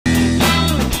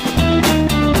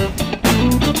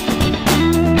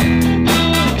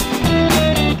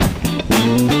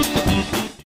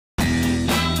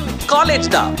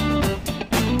தெரிஞ்சுதா?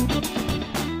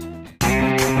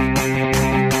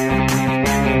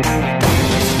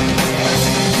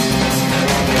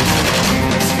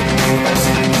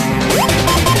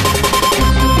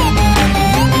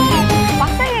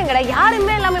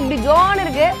 யாருமே இல்லாம இப்படி ஜோன்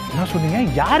இருக்கு. என்ன சொன்னீங்க?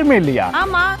 யாருமே இல்லையா?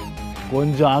 ஆமா.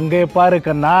 கொஞ்சம் அங்கே பாரு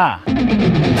கண்ணா.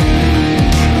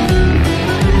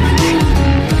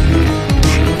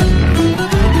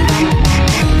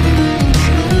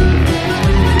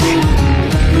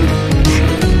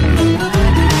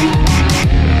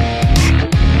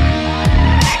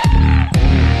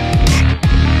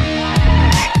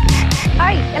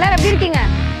 ஹாய், எல்லாரும் எப்படி இருக்கீங்க?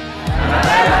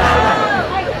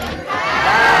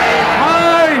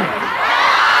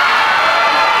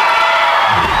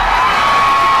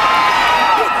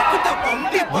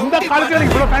 இந்த காலத்துல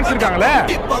எனக்கு இவ்வளவு ஃபேன்ஸ் இருக்காங்களே.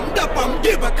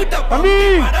 தம்பி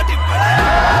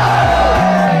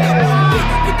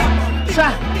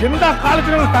எந்த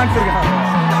காலத்துல ஒரு ஃபேன்ஸ் இருக்காங்க.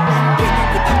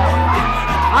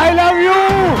 I love you.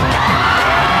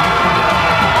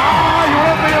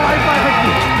 இவ்வளவு பெரிய வாய்ப்பா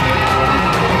இருக்கு.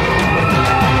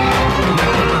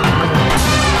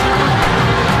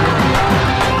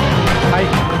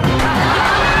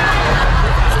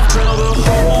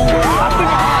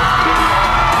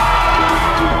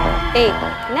 ஏய்,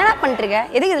 என்னடா பண்றீங்க?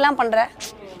 எதுக்கு இதெல்லாம் பண்ற?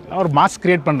 ஒரு மாஸ்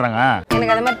கிரியேட் பண்றாங்க.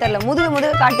 எனக்கு அது மாதிரி தெரியல. முதுகு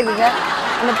காட்டுதுங்க.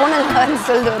 அந்த பொண்ணு வந்து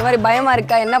சொல்லுது ஒரு மாதிரி பயமா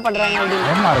இருக்கா, என்ன பண்றாங்க அப்படின்னு.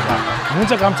 பயமா இருக்கா?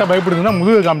 மூஞ்ச காமிச்சா பயப்படுதுன்னா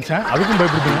முதுகு காமிச்சேன், அதுக்கும்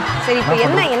பயப்படுதுங்க. சரி,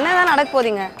 இப்போ என்னதான் நடக்க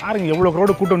போதீங்க? பாருங்க எவ்வளவு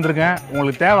க்ரௌட் கூட்டு வந்திருக்கேன்.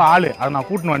 உங்களுக்கு தேவை ஆளு, அதை நான்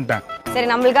கூட்டின்னு வந்துட்டேன். சரி,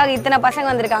 நம்மளுக்காக இத்தனை பசங்க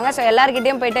வந்திருக்காங்க. ஸோ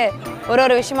எல்லார்கிட்டயும் போயிட்டு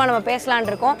ஒரு விஷயமா நம்ம பேசலான்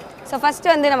இருக்கோம். ஸோ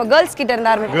ஃபர்ஸ்ட் வந்து நம்ம கேர்ள்ஸ் கிட்ட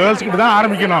இருந்து ஆரம்பிக்கணும். கேர்ள்ஸ் கிட்ட தான்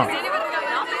ஆரம்பிக்கணும்.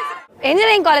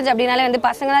 இன்ஜினியரிங் காலேஜ் அப்படினாலே வந்து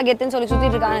பசங்க தான் கெத்துன்னு சொல்லி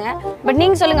சுத்திட்டு இருக்காங்க. பட்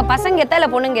நீங்க சொல்லுங்க, பசங்க கெத்தா இல்ல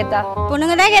பொண்ணுங்க கெத்தா?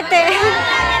 பொண்ணுங்க தான் கெத்து.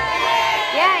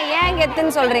 ஏன்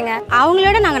கெத்துன்னு சொல்றீங்க?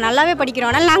 அவங்களோட நாங்க நல்லாவே படிக்கிறோம்,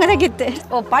 அதனால நாங்க தான் கெத்து.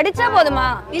 ஓ, படிச்சா போதுமா?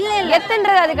 இல்ல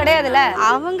கெத்துன்றது அது கிடையாதுல்ல.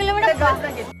 அவங்கள விட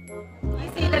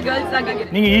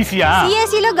நீங்க ஈஸியா?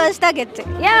 சிஎஸ்சில கேர்ள்ஸ் தான் கெத்து.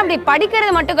 ஏன் அப்படி?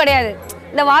 படிக்கிறது மட்டும் கிடையாது,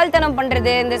 இந்த வாழ்த்தனம்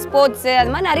பண்றது, இந்த ஸ்போர்ட்ஸ்,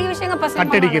 அது மாதிரி நிறைய விஷயங்கள் பசங்க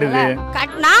கட்டடிக்கிறது.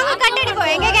 நாங்க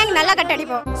கட்டடிப்போம், எங்க கேங் நல்லா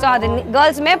கட்டடிப்போம். சோ அது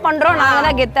கேர்ள்ஸ்மே பண்றோம், நாங்க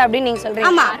தான் கெத்து அப்படின்னு நீங்க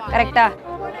சொல்றீங்க. ஆமா, கரெக்ட்டா?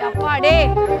 அப்பாடே,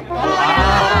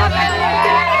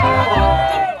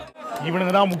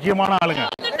 இவனுங்க தான் முக்கியமான ஆளுங்க.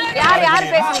 யார்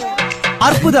பேசுறீங்க?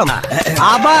 அற்புதம்,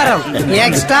 அபாரம்,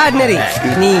 எக்ஸ்ட்ராடினரி.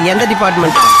 நீ எந்த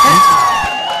டிபார்ட்மெண்ட்?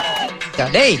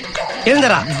 டேய்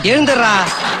எழுந்தரா.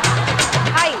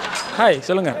 ஹாய்,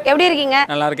 சொல்லுங்க. எப்படி இருக்கீங்க?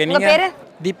 நல்லா இருக்கேன். உங்க பேரு?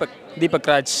 தீபக்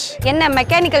ராஜ். என்ன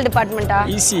மெக்கானிக்கல் டிபார்ட்மெண்டா?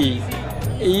 ஈஸி.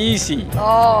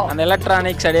 ஓ, அந்த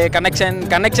எலக்ட்ரானிக்ஸ் அடே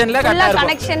கனெக்ஷன்ல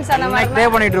கனெக்ஷன்ஸ் அந்த மாதிரி ப்ளே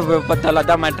பண்ணிட்டு இருப்பேன். பத்தல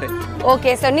அதான் மேட்ரு.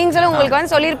 ஓகே, சோ நீங்க சொல்ல உங்களுக்கு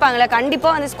வந்து சொல்லிருப்பாங்களே கண்டிப்பா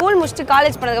வந்து ஸ்கூல் முடிச்சிட்டு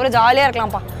காலேஜ் பண்ணதுக்கு அப்புறம் ஜாலியா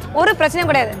இருக்கலாம்ப்பா, ஒரு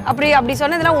பிரச்சனையும் கிடையாது. அப்படி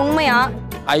சொன்னதெல்லாம் உண்மையா?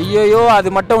 ஐயோ, அது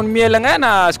மட்டும் உண்மையே இல்லைங்க.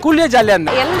 நான் ஸ்கூல்லயே ஜாலியா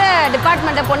இருந்தேன். எந்த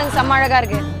டிபார்ட்மெண்ட் பொண்ணுங்க செம்ம அழகா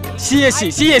இருக்கு? சிஎஸ்சி.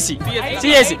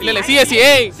 இல்ல சிஎஸ்சி.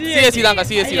 ஏய், சிஎஸ்சி தாங்க.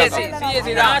 சிஎஸ்சி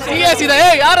தான்.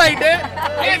 ஏய், யார் ஆயிட்டு?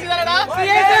 சிஎஸ்சி தானடா.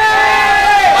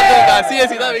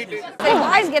 சிஎஸ்சி தான் வெயிட். சரி,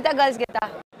 பாய்ஸ் கெத்தா கேர்ள்ஸ் கெத்தா?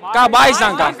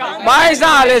 பாய்ஸ்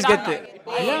தான் ஆல்வேஸ் கெத்து.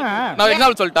 நான்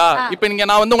எக்ஸாம்பிள் சொல்லிட்டா, இப்போ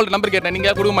நான் வந்து உங்களுக்கு நம்பர் கேட்டேன், நீங்க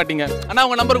கொடுக்க மாட்டீங்க. ஆனா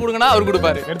உங்க நம்பர் கொடுங்கனா அவர்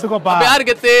கொடுப்பாரு. எடுத்துக்கோப்பா. யாரு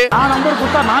கெத்து? நான் நம்பர்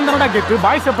கொடுத்தா நான் தானடா கெத்து.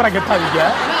 பாய்ஸ் எப்பரா கெத்தாதீங்க?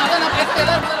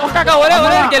 ஒரே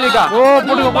கேள்விக்கா. ஓ,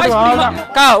 போடுங்க.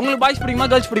 அக்கா, உங்களுக்கு பாய்ஸ் பிடிக்குமா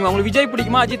கேர்ள்ஸ் பிடிக்குமா? உங்களுக்கு விஜய்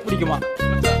பிடிக்குமா அஜித் பிடிக்குமா?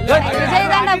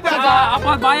 விஜய் தான்டா பிடிக்கும்.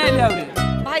 அப்பா பாயா இல்ல அவரு?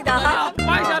 பாய் தான்.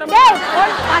 டேய்,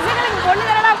 பசங்களுக்கு பொண்ணு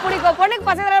தானடா பிடிக்கும், பொண்ணுக்கு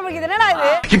பசங்க தானடா பிடிக்குது. என்னடா இது?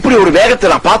 இப்படி ஒரு வேகத்தை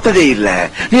நான் பார்த்ததே இல்ல.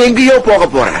 நீ எங்கேயோ போக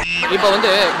போற. இப்போ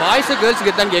வந்து பாய்ஸ் கேர்ள்ஸ்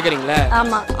கெத்தான்னு கேக்குறீங்களா?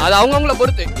 ஆமா, அது அவங்கவங்கள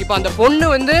பொறுத்து. இப்போ அந்த பொண்ணு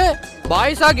வந்து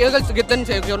பாய்ஸா கேர்ள்ஸ் கெத்துன்னு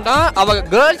சொன்னா அவ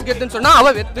கேர்ள்ஸ் கெத்துன்னு சொன்னா அவ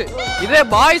வெத்து. இதே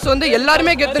பாய்ஸ் வந்து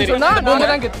எல்லாருமே கெத்துன்னு சொன்னா நம்ம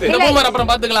தான் கெத்து. இந்த பூமர் அப்புறம்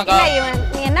பாத்துக்கலாம்க்கா.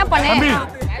 நீ என்ன பண்ணு,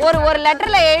 ஒரு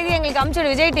லெட்டர்ல எழுதி எங்களுக்கு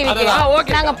அனுப்பிச்சு விஜய் டிவிக்கு.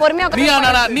 நாங்க பொறுமையா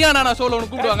நீ நானா சோல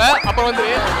உனக்கு கூப்பிடுவாங்க. அப்புறம் வந்து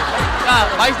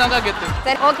பாய்ஸ் தாங்க கெத்து.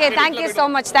 சரி, okay, thank you so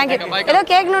much. thank you. ஏதோ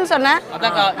கேக்கணும்னு சொன்னேன்.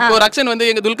 அதான்க்கா, இப்போ ரக்ஷன் வந்து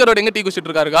எங்க துல்கரோட எங்க டீ குடிச்சிட்டு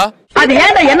இருக்காருக்கா? அது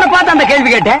ஏன்டா என்ன பார்த்து அந்த கேள்வி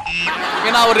கேட்ட?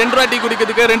 ஏன்னா அவர் 2 ரூபா டீ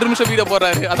குடிக்கிறதுக்கு 2 நிமிஷம் வீடியோ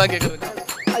போடுறாரு, அதான் கேக்குறது.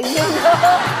 ஐயோ,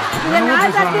 இந்த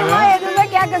நான் சத்தியமா எதுவுமே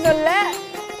கேட்க சொல்ல.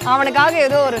 அவனுக்காக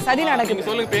ஏதோ ஒரு சதி நடக்குது.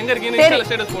 சொல்லுங்க, இப்போ எங்க இருக்கீங்க? இன்ஸ்டால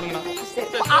ஸ்டேட்டஸ் போடுங்கண்ணா.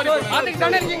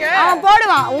 அவன்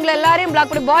போடுவான், உங்களை எல்லாரையும் பிளாக்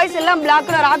பண்ணி, பாய்ஸ் எல்லாம்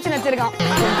பிளாக்னு ஒரு ஆப்ஷன் வச்சிருக்கான்.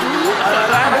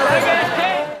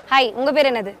 ஹாய், உங்க பேர்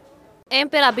என்னது?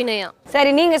 என் பேர் அபிநயா. சரி,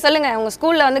 நீங்க சொல்லுங்க, உங்க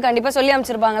ஸ்கூல்ல வந்து கண்டிப்பா சொல்லி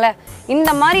அமைச்சிருப்பாங்களே இந்த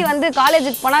மாதிரி வந்து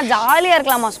காலேஜுக்கு போனா ஜாலியா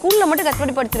இருக்கலாமா, ஸ்கூல்ல மட்டும்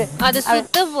கஷ்டப்பட்டு படிச்சிரு. அது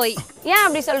சுத்த போய். ஏன்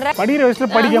அப்படி சொல்ற? படிக்கிற வயசுல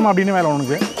படிக்காம அப்படின்னு வேலை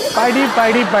உனக்கு?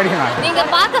 படிக்கணும். நீங்க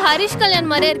பார்க்க ஹரிஷ் கல்யாண்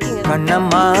மாதிரியே இருக்கீங்க.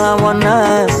 கண்ணம்மா ஒன்ன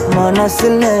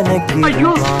மனசுல எனக்கு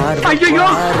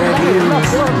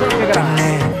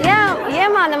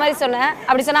ஏமா அந்த மாதிரி சொன்னேன்.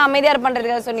 அப்படி சொன்னா அமைதியா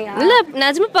இருப்பன்றதுக்காக சொன்னீங்க. இல்ல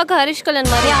நிஜமா பார்க்க ஹரிஷ்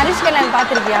கல்யாண் மாதிரி. நீ ஹரிஷ் கல்யாண்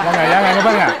பாத்திருக்கியா? ஏங்க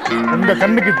பாருங்க, உங்க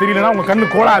கண்ணுக்கு தெரியலனா உங்க கண்ணு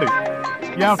கோளாறு.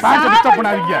 ஏன் ஃபேன்ஸ் டிஸ்டர்ப்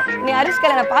பண்ணாதீங்க. நீ ஹரிஷ்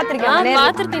கல்யாண பாத்திருக்கியா?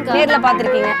 பாத்திருக்கீங்க. நேர்ல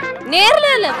பாத்திருக்கீங்க? நேர்ல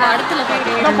இல்ல, படத்துல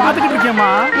பாத்திருக்கீங்க. நான் பாத்துக்கிட்டு இருக்கேன்மா.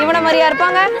 இவன மாதிரியா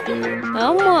இருப்பாங்க?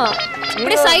 ஆமா.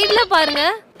 இப்படி சைடுல பாருங்க.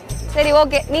 சரி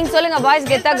ஓகே, நீங்க சொல்லுங்க,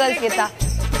 பாய்ஸ் கெத்தா கேர்ள்ஸ் கெத்தா?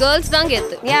 கேர்ள்ஸ் தான்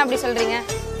கெத்து. ஏன் அப்படி சொல்றீங்க?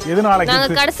 எதனால நாங்க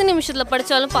கடைசி நிமிஷத்துல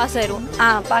படிச்சாலும் பாஸ் ஆயிருவோம்.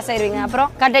 பாஸ் ஆயிருவீங்க. அப்புறம்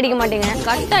கட் அடிக்க மாட்டீங்க.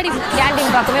 கட் அடி.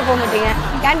 கேண்டீன் பக்கமே போக மாட்டீங்க.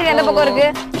 கேண்டீன் எந்த பக்கம் இருக்கு?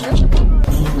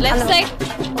 Left side.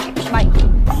 பை.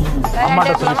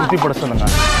 அம்மாட்ட சொல்லி சுத்தி போட சொல்லுங்க.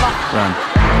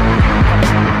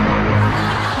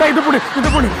 இது போடு, இது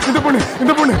போடு, இது போடு,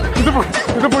 இது போடு, இது போடு,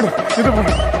 இது போடு, இது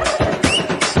போடு.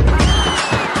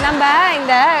 நம்ம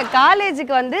இந்த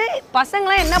காலேஜுக்கு வந்து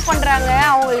பசங்களாம் என்ன பண்றாங்க,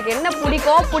 அவங்களுக்கு என்ன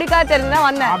பிடிக்கும் பிடிக்காது தெரிஞ்சுதான்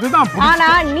வந்தேன். ஆனா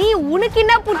நீ உனக்கு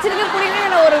என்ன பிடிச்சிருக்கு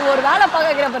பிடிக்கல ஒரு ஒரு வேலை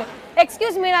பார்க்க பாரு.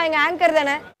 எக்ஸ்கியூஸ் மீ, நான் இங்க ஆங்கர்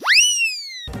தானே.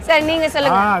 சரி நீங்க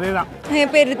சொல்லுங்க. அதேதான்.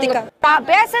 என் பேர் ரித்திகா.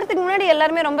 பேசுறதுக்கு முன்னாடி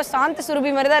எல்லாருமே ரொம்ப சாந்த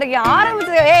சுரபி மாதிரி தான் இருக்கீங்க.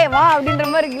 ஆரம்பிச்சது ஏய் வா அப்படின்ற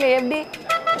மாதிரி இருக்கீங்க. எப்படி?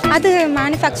 அது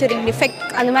மேனுஃபேக்சரிங் டிஃபெக்ட்.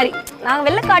 அந்த மாதிரி நாங்க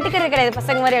வெளில காட்டிக்கிறது கிடையாது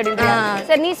பசங்க மாதிரி அப்படின்ட்டு.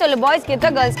 சரி நீ சொல்லு, பாய்ஸ்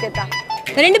கெத்தா கேர்ள்ஸ் கெத்தா?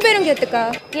 ரெண்டு பேரும் கெத்துக்கா.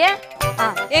 ஏன்?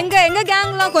 எங்க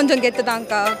கேங்லாம் கொஞ்சம் கெத்து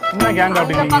தான்க்கா. என்ன கேங் இந்த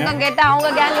அப்படிங்க? பக்கம் கேட்டா அவங்க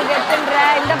கேங் கெத்துன்ற,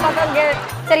 இந்த பக்கம்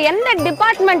சரி எந்த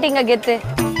டிபார்ட்மெண்ட் இங்க கெத்து?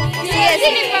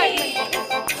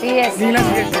 சிஎஸ். நீங்க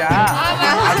சிஎஸ்யா?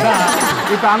 அதான்.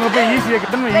 இப்போ அங்க போய் ஈஸியா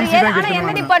கிட்டணும், ஈஸி தான் ஆனா எந்த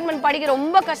கிட்டணும். டிபார்ட்மெண்ட் படிக்க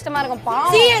ரொம்ப கஷ்டமா இருக்கும்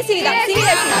பாவம். சிஎஸ்சி தான்.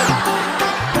 சிஎஸ்சி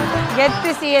கெத்து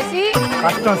சிஎஸ்சி,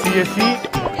 கஷ்டம் சிஎஸ்சி,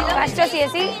 கஷ்டம்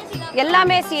சிஎஸ்சி,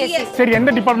 எல்லாமே சிஎஸ்சி. சரி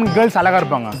எந்த டிபார்ட்மெண்ட் கேர்ள்ஸ் அழகா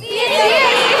இருப்பாங்க?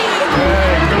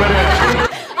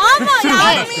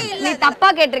 நீ தப்பா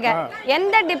கேட்டிருக்க.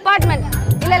 எந்த டிபார்ட்மெண்ட்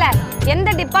இல்ல எந்த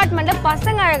டிபார்ட்மெண்ட்ல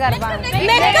பசங்க அழகா இருப்பாங்க?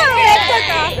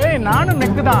 ஏய் நானும்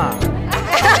மெக்கு தான்.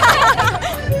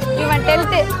 இவன்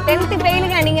 10th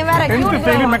ஃபெயிலுங்க. நீங்க வேற 10th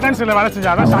ஃபெயில் மெக்கானிக்ஸ்ல வேலை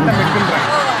செஞ்சாதான் சண்டை மெக்குன்றேன்.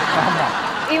 ஆமா.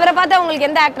 இவரை பார்த்தா உங்களுக்கு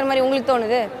எந்த ஆக்டர் மாதிரி உங்களுக்கு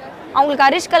தோணுது? அவங்களுக்கு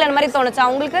ஹரிஷ் கல்யாண் மாதிரி தோணுச்சா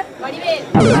உங்களுக்கு?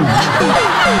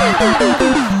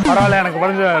 பரவாயில்ல, எனக்கு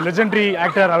வரைஞ்ச லெஜெண்டரி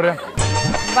ஆக்டர் அவரு.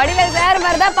 வடிவேல் வேற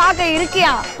மாதிரி தான் பார்க்க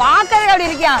இருக்கியா, பார்க்கறதுக்கு அப்படி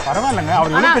இருக்கியா? பரவாயில்லைங்க,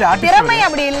 அவர் எவ்வளவு பெரிய ஆர்டிஸ்ட். திறமை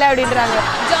அப்படி இல்ல அப்படின்றாங்க.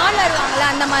 ஜான் வருவாங்கல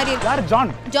அந்த மாதிரி. யார்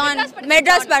ஜான்? ஜான்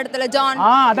மெட்ராஸ் படத்துல ஜான்.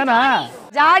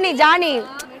 அதானே ஜானி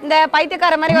இந்த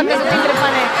பைத்தியக்கார மாதிரி ஒரு பேசிட்டு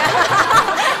இருப்பானே.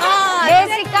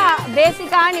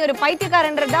 பேசிக்கா நீ ஒரு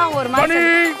பைத்தியக்காரன்றது தான் ஒரு மாதிரி.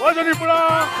 ஓஜனி புடா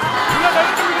இல்ல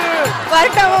வந்துடுது.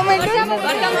 வரட்ட மொமெண்ட்.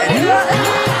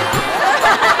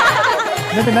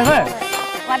 என்னங்க?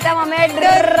 வட்ட moment.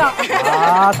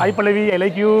 Sai Pallavi, I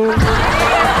like you.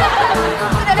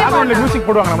 பேக்ரவுண்ட்ல மியூசிக்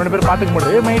போடுவாங்க, நம்ம ரெண்டு பேரும் பாத்துக்க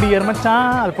முடியாது. மை டியர்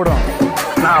மச்சான் அது போடுவாங்க.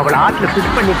 நான் அவளை ஆட்ல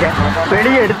ஃபிட் பண்ணிட்டேன்,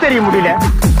 வெளியே எடுத்தறிய முடியல.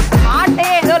 ஆட்டே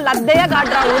ஏதோ லத்தையா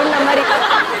காட்டுறான் உருண்ட மாதிரி.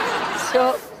 ஷோ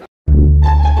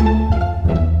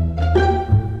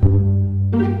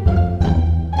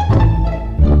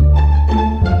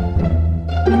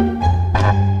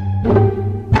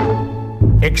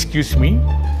எக்ஸ்கியூஸ் மீ,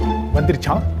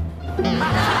 வந்துருச்சா?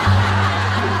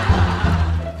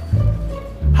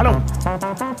 ஹலோ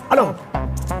ஹலோ,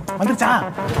 வந்துருச்சா?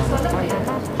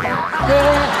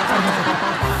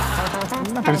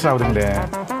 என்ன பெருசாகுதுங்களே,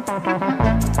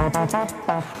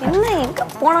 என்ன எங்க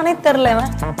போனானே தெரியல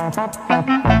இவன்.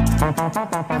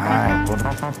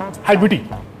 ஹாய் பியூட்டி,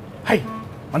 ஹாய்,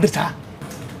 வந்துருச்சா?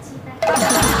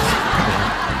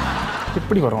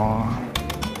 எப்படி வரும்?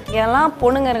 எல்லாம்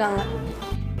பொண்ணுங்க இருக்காங்க.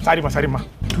 சாரிம்மா.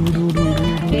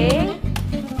 ஏய்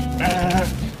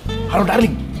ஹலோ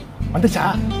டார்லிங், வந்துச்சா?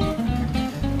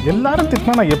 எல்லாரும்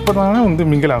திட்டினா நான் எப்போதானே வந்து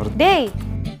மிங்கில் ஆகுறது. டேய்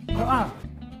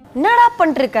என்னடா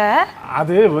பண்ணிருக்க?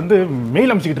 அது வந்து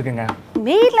மெயில் அனுப்பிச்சிக்கிட்டு இருக்கேங்க.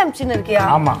 மெயில் அனுப்பிச்சுன்னு இருக்கியா?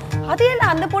 ஆமா. அதே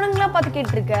நான் அந்த பொண்ணுங்களாம் பார்த்து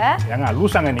கேட்டு இருக்க. ஏங்க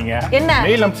லூசாங்க நீங்க. என்ன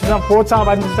மெயில் அனுப்பிச்சு தான் போச்சா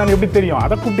வந்துச்சான்னு எப்படி தெரியும்?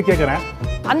 அதை கூப்பிட்டு கேட்கறேன்.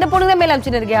 அந்த பொண்ணுங்க மெயில்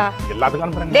அனுப்பிச்சுன்னு இருக்கியா? எல்லாத்துக்கும்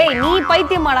அனுப்புறேன். டேய் நீ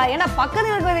பைத்தியமாடா? ஏன்னா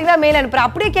பக்கத்துல இருக்கிறதுக்கு தான் மெயில் அனுப்புற,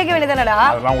 அப்படியே கேட்க வேண்டியதானடா?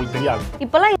 அதெல்லாம் உங்களுக்கு தெரியாது.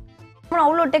 இப்பெல்லாம்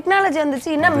அவ்வளோ டெக்னாலஜி வந்துச்சு,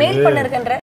 என்ன மெயில் பண்ண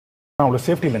இருக்கன்ற? அவ்வளோ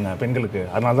சேஃப்டி இல்லைங்க பெண்களுக்கு,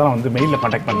 அதனால தான் வந்து மெயில்ல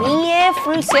கான்டாக்ட் பண்ணுறேன். நீயே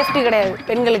ஃபுல் சேஃப்டி கிடையாது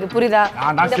பெண்களுக்கு, புரியுதா?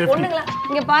 இந்த பொண்ணுங்களா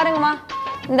இங்க பாருங்கம்மா,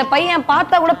 இந்த பையன்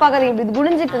பார்த்தா கூட பார்க்காதீங்க, இப்படி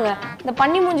குடிஞ்சுக்குங்க. இந்த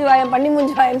பண்ணி மூஞ்சி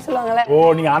வாயன்னு சொல்லுவாங்கல்ல.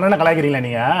 ஓ நீங்க அண்ணனை கலாய்க்கிறீங்களா?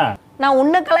 நீங்க நான்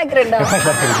உன்னை கலாய்க்கிறேன்டா.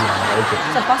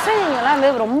 பசங்களாம்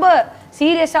வந்து ரொம்ப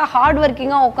சீரியஸாக ஹார்ட்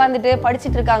ஒர்க்கிங்காக உட்காந்துட்டு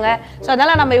படிச்சுட்டு இருக்காங்க. ஸோ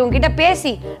அதனால் நம்ம இவங்க கிட்ட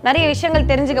பேசி நிறைய விஷயங்கள்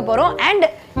தெரிஞ்சுக்க போகிறோம். அண்ட்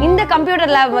இந்த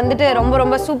கம்ப்யூட்டர் லேப் வந்துட்டு ரொம்ப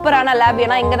ரொம்ப சூப்பரான லேப்.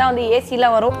 ஏன்னா இங்கே தான் வந்து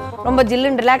ஏசிலாம் வரும், ரொம்ப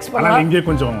ஜில்லுன்னு ரிலாக்ஸ் பண்ணலாம். இங்கே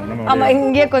கொஞ்சம் ஆமாம்,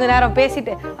 இங்கே கொஞ்சம் நேரம்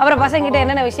பேசிட்டு அப்புறம் பசங்கிட்ட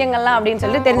என்னென்ன விஷயங்கள்லாம் அப்படின்னு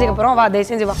சொல்லிட்டு தெரிஞ்சுக்க போகிறோம். வா தயவு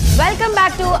செஞ்சு வா. Welcome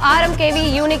back to RMKV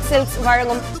unique silks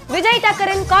வழங்கும் விஜய்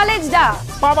டக்கரின் காலேஜ் டா.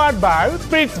 Powered by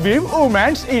Prithvi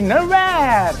women's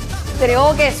innerwear. சரி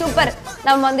ஓகே சூப்பர்.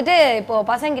 நம்ம வந்துட்டு இப்போ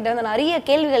பசங்க கிட்ட வந்து நிறைய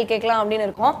கேள்விகள் கேட்கலாம் அப்படின்னு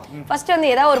இருக்கோம். ஃபர்ஸ்ட் வந்து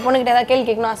ஏதாவது ஒரு பொண்ணு கிட்ட ஏதாவது கேள்வி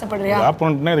கேட்கணும் ஆசைப்படுறியா?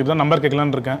 பொண்ணுன்னா இதுக்கு தான் நம்பர்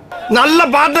கேட்கலான்னு இருக்கேன். நல்ல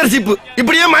பார்ட்னர்ஷிப்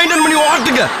இப்படியே மெயின்டைன் பண்ணி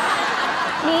ஓட்டுங்க.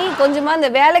 நீ கொஞ்சமா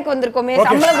இந்த வேலைக்கு வந்திருக்கோமே,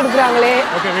 சம்பளம் கொடுக்குறாங்களே,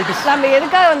 நம்ம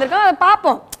எதுக்காக வந்திருக்கோம் அதை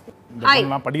பார்ப்போம்.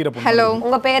 ஹலோ,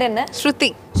 உங்க பேர் என்ன? ஸ்ருதி.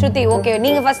 ஸ்ருதி, ஓகே.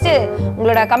 நீங்க ஃபர்ஸ்ட்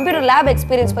உங்களோட கம்ப்யூட்டர் லேப்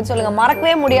எக்ஸ்பீரியன்ஸ் பத்தி சொல்லுங்க.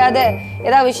 மறக்கவே முடியாத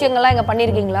ஏதாவது விஷயங்கள்லாம் இங்க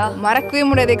பண்ணிருக்கீங்களா? மறக்கவே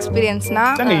முடியாத எக்ஸ்பீரியன்ஸ்னா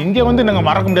இங்க வந்து நாங்க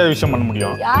மறக்க முடியாத விஷயம் பண்ண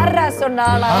முடியும். யாரா சொன்னா?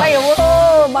 நான் எவ்வளோ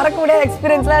மறக்க முடியாத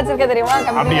எக்ஸ்பீரியன்ஸ்லாம் வச்சிருக்கேன் தெரியுமா?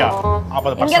 அப்படியா?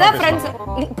 இங்க தான் ஃப்ரெண்ட்ஸ்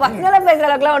பர்சனலா பேசுற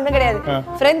அளவுக்குலாம் ஒண்ணும் கிடையாது.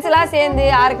 ஃப்ரெண்ட்ஸ் எல்லாம் சேர்ந்து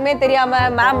யாருக்குமே தெரியாம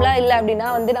மேம்லாம் இல்ல அப்படின்னா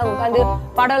வந்து நாங்க உட்காந்து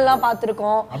படம் எல்லாம்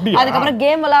பார்த்திருக்கோம். அதுக்கப்புறம்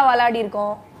கேம் எல்லாம் விளையாடி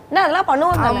இருக்கோம். அதெல்லாம்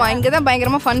பண்ணுவோம். ஆமா, இங்க தான்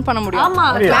பயங்கரமா ஃபன் பண்ண முடியும். ஆமா,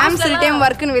 மேம் சில டைம்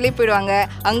வர்க்குன்னு வெளியே போயிடுவாங்க.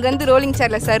 அங்க இருந்து ரோலிங்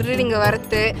சேர்ல சர்ரு இங்க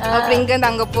வரது, அப்புறம் இங்க இருந்து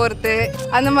அங்க போறது,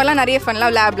 அந்த மாதிரிலாம் நிறைய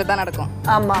ஃபன்லாம் லேப்ல தான் நடக்கும்.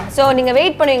 ஆமா, சோ நீங்க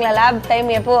வெயிட் பண்ணுவீங்களா லேப்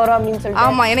டைம் எப்போ வரும் அப்படின்னு சொல்லிட்டு?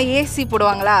 ஆமா, ஏன்னா ஏசி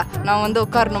போடுவாங்களா, நான் வந்து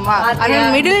உட்காரணுமா, அதனால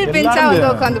மிடில் பெஞ்சா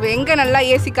வந்து உட்காந்து எங்க நல்லா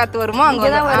ஏசி காத்து வருமோ அங்க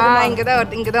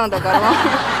இங்கதான் வந்து உட்காருவோம்.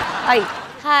 ஹாய்.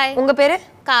 ஹாய். உங்க பேரு?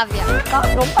 காவ்யா.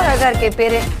 ரொம்ப அழகா இருக்கே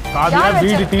பேரு. காவ்யா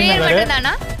வீடு டீ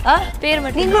நகர். பேர்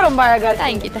மட்டும். நீங்களும் ரொம்ப அழகா இருக்கு.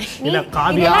 Thank you. இல்ல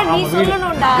காவ்யா அவங்க வீடு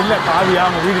இல்ல காவ்யா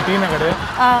அவங்க வீடு டீ நகர்.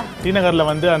 டீ நகர்ல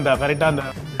வந்து அந்த கரெக்ட்டா அந்த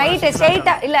ரைட்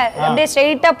ஸ்ட்ரைட்டா இல்ல அப்படியே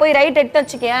ஸ்ட்ரைட்டா போய் ரைட் எடுத்து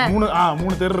வச்சுக்கேன்.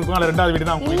 மூணு தெரு இருக்கும். அதுல ரெண்டாவது வீடு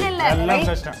தான். இல்ல எல்லாம்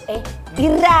செஸ்டா.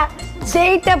 இருடா,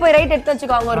 ஸ்ட்ரைட்டா போய் ரைட் எடுத்து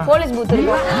வச்சுக்கோ. அங்க ஒரு போலீஸ் பூத்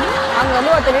இருக்கும். அங்க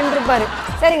வந்து ஒருத்தர் நின்று இருப்பாரு.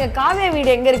 சரிங்க, காவ்யா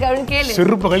வீடு எங்க இருக்கு அப்படின்னு கேளு.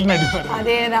 செருப்பு கையில அடிப்பாரு.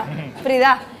 அதேதான்.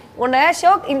 புரியுதா? உன்ன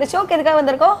ஷோக் இந்த ஷோக்கு எதுக்காக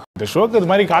வந்திருக்கோம்? இந்த ஷோக்கு இது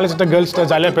மாதிரி காலேஜ்ட்ட கேர்ள்ஸ்ட்ட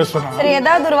ஜாலியா பேசுவாங்க. சரி,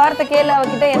 ஏதாவது ஒரு வார்த்தை கேளு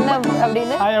அவகிட்ட என்ன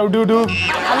அப்படின்னு. ஹாய், ஹவ் டு டு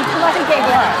அந்த மாதிரி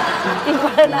கேட்கலாம்.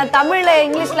 இப்போ நான் தமிழ்ல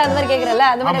இங்கிலீஷ்ல அந்த மாதிரி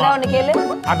கேக்குறேன்ல, அந்த மாதிரி ஏதாவது ஒன்று கேளு.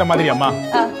 அந்த மாதிரி அம்மா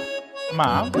அம்மா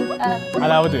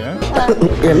அதாவது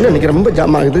என்ன இன்னைக்கு ரொம்ப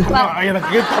ஜாம் ஆகுது.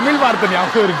 எனக்கு தமிழ் வார்த்தை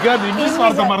ஞாபகம் இருக்கு, அது இங்கிலீஷ்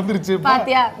வார்த்தை மறந்துருச்சு.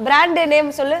 பாத்தியா? பிராண்ட்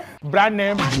நேம் சொல்லு. Brand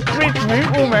name treat me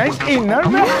women's inner.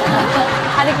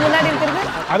 அதுக்கு முன்னாடி இருக்குது.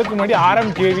 அதுக்கு முன்னாடி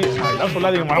RMKV. அதெல்லாம்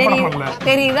சொல்லாதீங்க, மறந்து பண்ணல.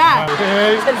 தெரியுதா?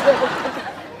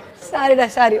 சாரிடா,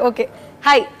 சாரி. ஓகே.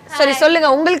 ஹாய். சரி சொல்லுங்க,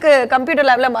 உங்களுக்கு கம்ப்யூட்டர்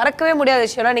லேப்ல மறக்கவே முடியாத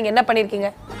விஷயம்னா நீங்க என்ன பண்ணிருக்கீங்க?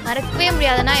 மறக்கவே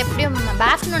முடியாதுன்னா எப்படியும்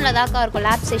ஆஃப்டர்நூன்ல தாக்கா இருக்கும்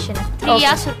லேப் செஷன். 3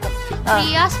 hours இருக்கும்.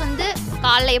 3 hours வந்து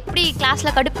காலைல எப்படி கிளாஸ்ல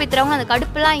கடுப்பேத்துறவங்க அந்த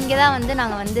கடுப்புலாம் இங்கே தான் வந்து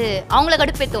நாங்கள் வந்து அவங்கள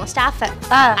கடுப்பேற்றுவோம். ஸ்டாஃபை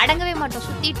அடங்கவே மாட்டோம்,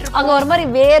 சுத்திட்டு இருக்கோம். அங்கே ஒரு மாதிரி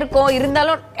வேர்க்கும்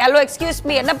இருந்தாலும் ஹலோ எக்ஸ்கியூஸ்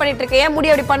மீ என்ன பண்ணிட்டு இருக்க, ஏன் முடி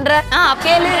அப்படி பண்ற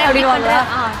கேளு அப்படிவாங்க.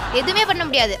 எதுவுமே பண்ண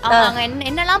முடியாது. அவங்க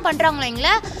என்னெல்லாம் பண்றாங்களோ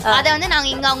எங்களை அதை வந்து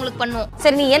நாங்கள் இங்கே அவங்களுக்கு பண்ணுவோம்.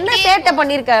 சரி, நீ என்ன சேட்டை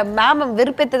பண்ணிருக்க? மேம்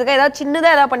வெறுப்பேற்றதுக்கு ஏதாவது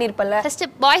சின்னதாக ஏதாவது பண்ணிருப்பல? First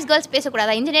boys girls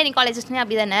பேசக்கூடாதா? Engineering colleges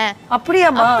அப்படிதானே?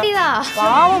 அப்படியாமா? அப்படிதான்.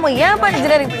 பாவமா, ஏன்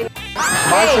இன்ஜினியரிங்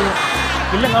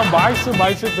இல்லங்க,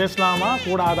 பாய்ஸ் பேசலாமா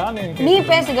கூடாதா? நீ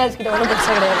பேசு, கேர்ள்ஸ் கிட்ட ஒன்றும்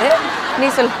பிரச்சனை கிடையாது, நீ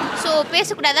சொல்லு. ஸோ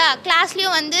பேசக்கூடாதா?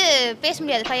 கிளாஸ்லயும் வந்து பேச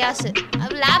முடியாது 5 hours.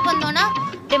 லேப் வந்தோன்னா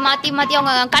அப்படியே மாற்றி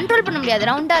அவங்க கண்ட்ரோல் பண்ண முடியாது.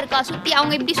 ரவுண்டா இருக்கா சுற்றி,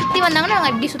 அவங்க இப்படி சுற்றி வந்தாங்கன்னா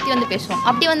நாங்கள் இப்படி சுற்றி வந்து பேசுவோம்,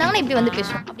 அப்படி வந்தாங்கன்னா இப்படி வந்து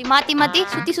பேசுவோம். அப்படி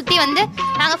மாற்றி சுற்றி வந்து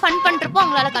நாங்கள் ஃபன் பண்ணிருப்போம்.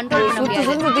 அவங்களால கண்ட்ரோல் பண்ண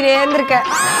முடியாது. சுற்றினே இருந்திருக்கேன்.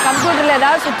 கம்ப்யூட்டர்ல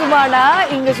ஏதாவது சுத்துமானா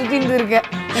இங்க சுற்றி இருந்திருக்கேன்.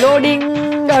 லோடிங்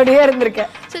அப்படியே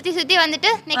இருந்திருக்கேன். சுற்றி வந்துட்டு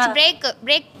நெக்ஸ்ட்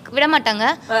பிரேக் விட மாட்டாங்க.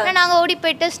 நாங்கள் ஓடி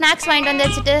போயிட்டு ஸ்நாக்ஸ் வாங்கிட்டு வந்து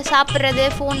வச்சுட்டு சாப்பிட்றது,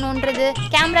 ஃபோன் நோண்டுறது,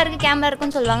 கேமரா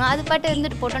இருக்குன்னு சொல்லுவாங்க. அது பாட்டு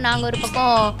இருந்துட்டு போட்டோம் நாங்கள் ஒரு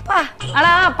பக்கம்.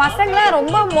 ஆனா பசங்களாம்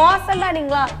ரொம்ப மோசம்டா.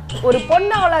 நீங்களா ஒரு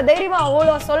பொண்ணு அவ்வளோ தைரியமா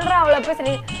அவ்வளோ சொல்றா, அவ்வளோ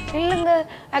பேசுறீங்க. இல்லைங்க,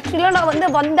 ஆக்சுவலாக நான் வந்து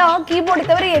வந்தா கீபோர்டு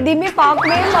தவிர எதையுமே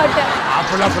பார்க்கவே மாட்டேன்.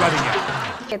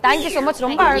 Thank you so much.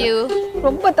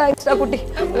 ரொம்ப தேங்க்ஸ்டா குட்டி.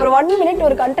 ஒரு 1 minute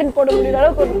ஒரு கண்டென்ட் போட முடியுற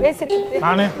அளவுக்கு ஒரு பேசிருக்கேன்.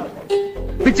 நானே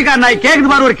பிச்சைக்கார நாய்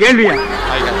கேக்குது பாரு ஒரு கேள்வியா.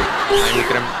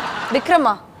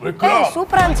 விக்ரமா?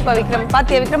 சூப்பரா இருந்துச்சுப்பா விக்ரம்.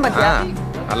 பாத்தியா விக்ரம்? பாத்தியா?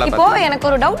 இப்போ எனக்கு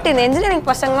ஒரு டவுட், இந்த இன்ஜினியரிங்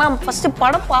பசங்கலாம் ஃபர்ஸ்ட்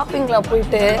படம் பாப்பீங்களா?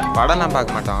 போயிட்டு படம்லாம்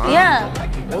பார்க்க மாட்டோம். ஏன்?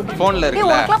 போன்ல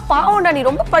இருக்குல. உனக்குலாம் பாவம்டா, நீ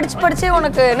ரொம்ப படிச்சே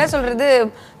உனக்கு என்ன சொல்றது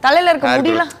தலையில இருக்க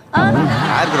முடியலாம்.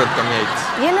 ஹேர் growth கம்மி ஆயிடுச்சு.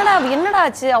 என்னடா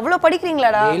ஆச்சு? அவ்வளவு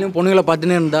படிக்கிறீங்களாடா? டெய்லியும் பொண்ணுங்களை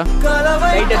பார்த்துனே இருந்தா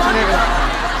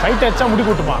சைட் அடிச்சா முடி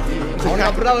கொட்டுமா?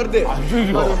 அப்படிதான் வருது.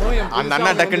 அந்த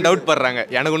அண்ணா டக்குன்னு டவுட் பண்றாங்க,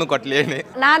 எனக்கு ஒன்றும் கொட்டலையேன்னு.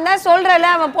 நான் தான் சொல்றேன்ல,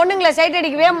 அவன் பொண்ணுங்களை சைட்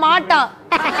அடிக்கவே மாட்டான்.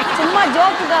 சும்மா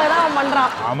ஜோக்குக்காக தான் அவன்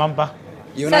பண்றான். ஆமாப்பா.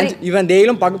 இவன்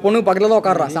டெய்லியும் பொண்ணு பக்கத்துல தான்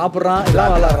உட்கார்றான், சாப்பிடுறான்,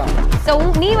 எல்லாம் விளையாடுறான். சோ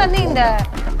நீ வந்து இந்த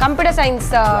கம்ப்யூட்டர் சயின்ஸ்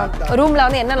ரூம்ல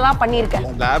வந்து என்னெல்லாம் பண்ணிருக்க?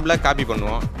 லேப்ல காப்பி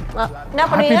பண்ணுவோம். என்ன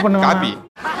பண்ணுவீங்க?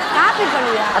 காப்பி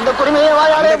பண்ணுவியா? அந்த குடிமையை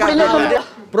வாயாலே எப்படின்னு சொல்லு.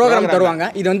 ப்ரோக்ராம் தருவாங்க,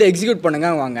 இது வந்து எக்ஸிக்யூட் பண்ணுங்க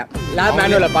வாங்க. லேப்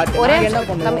மேனுவலை பார்த்து ஒரே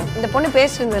இந்த பொண்ணு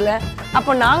பேசுறதுல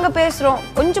அப்போ நாங்க பேசுறோம்,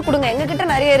 கொஞ்சம் கொடுங்க, எங்க கிட்ட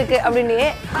நிறைய இருக்கு அப்படின்னு.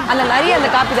 அந்த நிறைய அந்த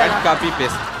காப்பி தான் காப்பி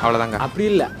பேஸ்ட் அவ்வளவுதாங்க. அப்படி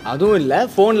இல்ல, அதுவும் இல்ல.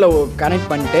 போன்ல கனெக்ட்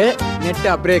பண்ணிட்டு நெட்டு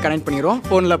அப்படியே கனெக்ட் பண்ணிடுவோம்.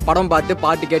 ஃபோனில் படம் பார்த்து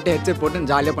பாட்டு கேட்டு ஹெட்செட் போட்டு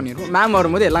ஜாலியாக பண்ணிடுவோம். மேம்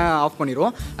வரும்போது எல்லாம் ஆஃப்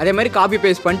பண்ணிடுவோம். அதே மாதிரி காப்பி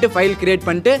பேஸ்ட் பண்ணிட்டு ஃபைல் கிரியேட்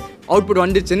பண்ணிட்டு அவுட்புட்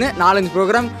வந்துச்சுன்னு 4-5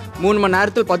 ப்ரோக்ராம் 3 மணி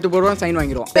நேரத்தில் 10 ப்ரோக்ராம் சைன்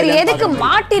வாங்கிடுவோம். சரி, எதுக்கு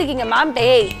மாட்டிருக்கீங்க மேம்டே?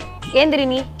 ஏந்திரி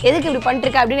நீ எதுக்கு இப்படி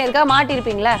பண்ணிருக்க அப்படின்னு எதுக்காக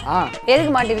மாட்டிருப்பீங்களா?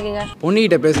 எதுக்கு மாட்டிருக்கீங்க?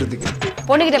 பொண்ணுகிட்ட பேசுறதுக்கு.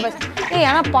 பொண்ணுகிட்ட பேச?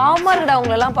 ஆனா பாவமா இருக்குடா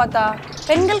உங்களெல்லாம் பார்த்தா.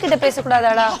 பெண்கள் கிட்ட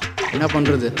பேசக்கூடாதாடா? என்ன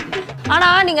பண்றது? ஆனா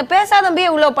நீங்க பேசாதம்பே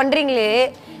இவ்வளவு பண்றீங்களே,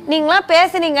 நீங்களாம்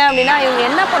பேசுனீங்க அப்படின்னா இவங்க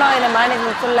என்ன பண்ணுவாங்க இந்த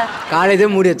மேனேஜ்மெண்ட் சொல்ல? காலேஜே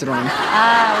மூடி வச்சிருவாங்க.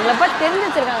 உங்களை பத்தி தெரிஞ்சு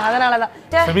வச்சிருக்காங்க, அதனாலதான்.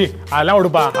 சரி, அதெல்லாம்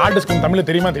விடுப்பா. ஆர்டிஸ்ட்க்கு தமிழ்ல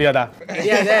தெரியுமா தெரியாதா?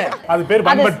 தெரியாதே. அது பேர்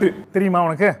பண்பட்டு. தெரியுமா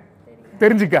உனக்கு?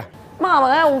 தெரிஞ்சுக்க. அம்மா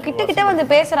அவன் உங்க கிட்ட வந்து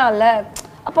பேசுறான்ல,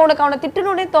 அப்ப உனக்கு அவனை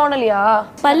திட்டணும்னே தோணலையா?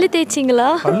 பல்லு தேய்ச்சிங்களா?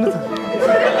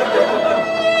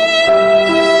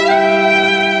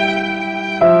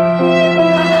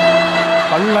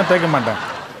 பல்லாம் தேய்க்க மாட்டேன்.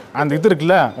 அந்த இது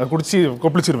இருக்குல்ல, அதை குடிச்சு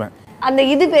கொப்பளிச்சிருவேன். அந்த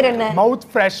இது பேர் என்ன? மவுத்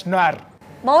ஃப்ரெஷ்னர்.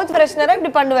 மவுத் ஃப்ரெஷ்னரா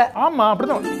இப்படி பண்ணுவேன்? ஆமா,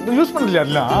 அப்படிதான். இது யூஸ்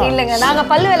பண்ணலையா? இல்லங்க, நாங்க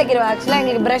பல்லு விளக்கிடுவோம். ஆக்சுவலா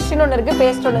எங்களுக்கு பிரஷ்னு ஒன்று இருக்கு,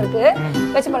 பேஸ்ட் ஒன்று இருக்கு.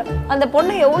 வச்சு அந்த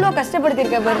பொண்ணை எவ்வளவு கஷ்டப்படுத்தி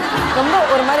இருக்க பாரு. ரொம்ப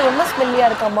ஒரு மாதிரி ரொம்ப ஸ்மெல்லியா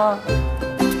இருக்காமா.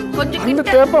 கொஞ்சம்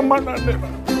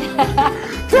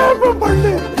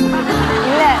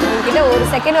இல்ல உங்ககிட்ட ஒரு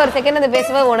செகண்ட் அந்த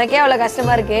பேசும்போது உனக்கே அவ்வளவு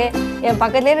கஷ்டமா இருக்கு. என்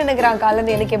பக்கத்துலயே நினைக்கிறான்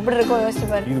காலேந்து, எனக்கு எப்படி இருக்கும் யோசிச்சு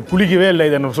பாரு. இது குளிக்கவே இல்லை,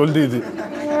 இது என்ன சொல்லுது இது.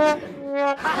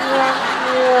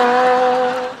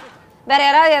 வேற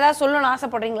யாராவது ஏதாவது சொல்லணும்னு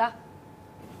ஆசைப்படுறீங்களா?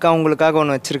 அக்கா உங்களுக்காக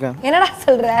ஒன்று வச்சிருக்கேன். என்னடா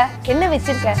சொல்ற? என்ன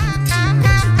வச்சிருக்க?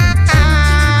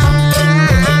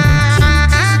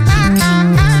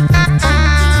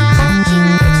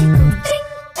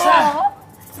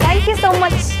 Thank you so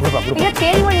much. இங்க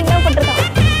தேன்மொழிங்களா போட்டிருக்கான்.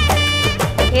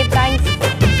 ஏ தேங்க்ஸ்.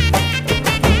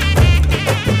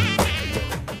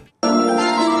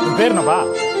 பேர் என்னப்பா?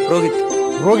 ரோஹித்.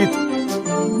 ரோஹித்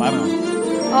பாருங்க.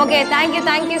 Okay, thank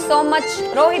you so much.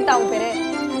 Rohit அவங்க பேரு.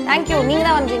 Thank you. நீங்க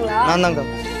தான் வந்தீங்களா? நான் தாங்க.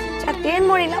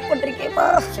 தேன்மொழிலாம் போட்டிருக்கேப்பா.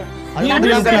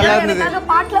 நல்லா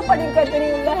பாட்டுல பண்ணிருக்க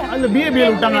தெரியுங்களா? அந்த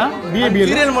பிஏபிஎல் விட்டாங்க. பிஏபிஎல்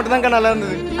சீரியல் மட்டும் தான் நல்லா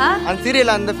இருந்தது. அந்த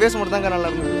சீரியல் அந்த ஃபேஸ் மட்டும் தான் நல்லா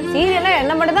இருந்தது. சீரியல்ல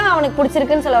என்ன மட்டும் தான் அவனுக்கு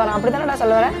பிடிச்சிருக்குன்னு சொல்ல வரேன். அப்படிதானே நான்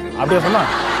சொல்ல வரேன். அப்படியே சொன்னா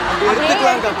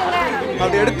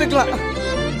அப்படி எடுத்துக்கலாம்.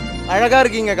 அழகா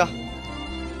இருக்கீங்கக்கா.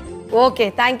 Okay,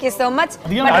 thank you so much.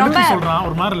 ரொம்ப சொல்றான்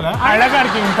ஒரு மாதிரி இல்ல. அழகா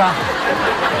இருக்கீங்கக்கா.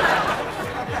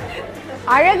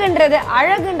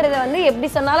 அழகுன்றது வந்து எப்படி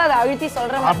சொன்னாலும் அதை அழுத்தி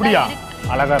சொல்ற மாதிரி. அப்படியா?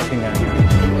 அழகா இருக்கீங்க.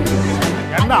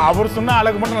 என்ன அவர் சொன்னா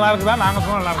அழகு மட்டும் நல்லா இருக்குதா, நாங்க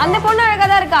சொன்னா நல்லா இருக்கா? அந்த பொண்ணு அழகா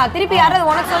தான் இருக்கா. திருப்பி யாராவது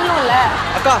உனக்கு சொல்லணும்ல.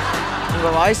 அக்கா உங்க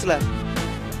வாய்ஸ்ல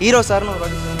ஹீரோ சார்னு ஒரு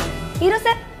வார்த்தை. ஹீரோ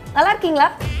சார் நல்லா இருக்கீங்களா?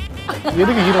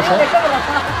 எதுக்கு ஹீரோ சார்?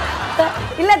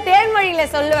 இல்ல தேன்மொழியில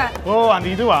சொல்லுவேன். ஓ, அந்த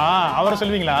இதுவா? அவரை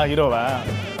சொல்வீங்களா ஹீரோவா?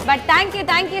 But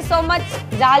thank you so much.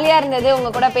 ஜாலியா இருந்தது உங்க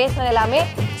கூட பேசுனது எல்லாமே.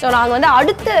 ஸோ நாங்க வந்து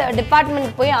அடுத்த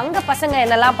டிபார்ட்மெண்ட் போய் அங்க பசங்க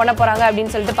என்னெல்லாம் பண்ண போறாங்க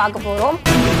அப்படின்னு சொல்லிட்டு பார்க்க போறோம்.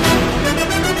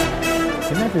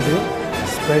 என்னது இது?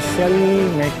 Special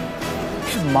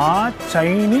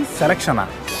Chinese செலக்ஷனா?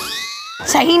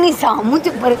 சைனீஸா?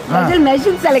 மூச்சு பாரு. ஸ்பெஷல்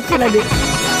மெஷின் செலக்ஷன் அது.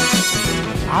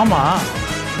 ஆமா,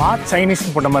 சைனீஸ்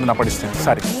போட்ட மாதிரி நான் படிச்சேன்.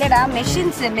 சாரி. இல்லடா,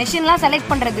 மெஷின்லாம் செலக்ட்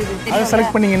பண்றது இது. அதை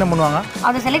செலக்ட் பண்ணி என்ன பண்ணுவாங்க?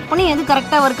 அதை செலக்ட் பண்ணி எது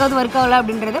கரெக்டா ஒர்க் ஆகல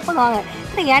அப்படின்றத பண்ணுவாங்க.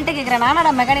 என்கிட்ட கேக்குறேன்,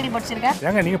 நானடா மெக்கானிக்கல் படிச்சிருக்கேன்.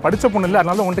 ஏங்க நீங்க படிச்ச பொண்ணு இல்ல,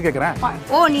 அதனால உன்கிட்ட கேக்குறேன்.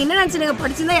 ஓ, நீ என்ன நினைச்சீங்க?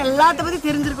 படிச்சிருந்தா எல்லாத்த பத்தி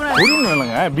தெரிஞ்சிருக்கணும். ஒண்ணும்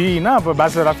இல்லைங்க. பிஇனா அப்ப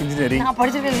பேச்சுலர் ஆஃப் இன்ஜினியரிங். நான்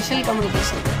படிச்சிருக்கேன் விஷுவல்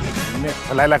கம்யூனிகேஷன்.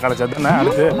 லைலா காலேஜ் அதுனா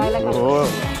அடுத்து. ஓ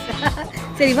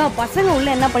சரி வா, பசங்க உள்ள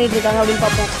என்ன பண்ணிட்டு இருக்காங்க அப்படின்னு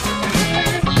பாப்போம்.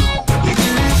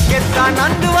 கெட்டா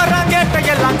நந்து வரான், கேட்ட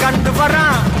எல்லாம் கண்டு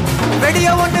வரான். வெடிய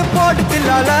ஒண்ணு போட்டு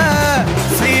தில்லால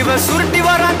ஸ்லீவ சுருட்டி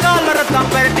வரான், காலரத்தான்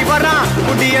பெரட்டி வரான்.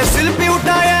 முடிய சில்பி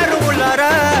விட்டா ஏறும் உள்ளார.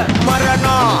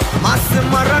 மரணம் மாசு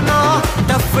மரணம்,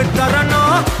 டஃப்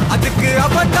தரணும், அதுக்கு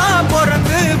அவதான்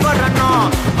பிறந்து வரணும்.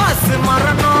 மாசு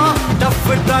மரணம்,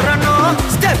 டஃப் தரணும்,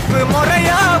 ஸ்டெப்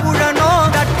முறையா விடணும்.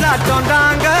 தட்லாட்டம்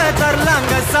தாங்க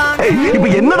தரலாங்க சாங். இப்ப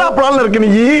என்னடா பிளான்ல இருக்கு நீ?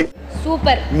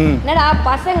 சூப்பர். என்னடா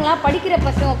பசங்கலாம் படிக்கிற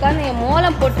பசங்க உட்கார்ந்து என்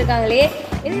மோளம் போட்டுருக்காங்களே,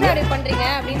 என்ன அப்படி பண்றீங்க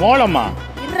அப்படின்னு. மோளமா?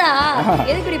 இல்லடா,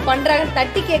 எதுக்கு இப்படி பண்றாங்கன்னு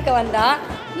தட்டி கேட்க வந்தா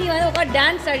நீ வந்து உட்கார்ந்து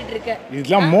டான்ஸ் ஆடிட்டு இருக்க.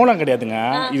 இதெல்லாம் மோளம் கிடையாதுங்க.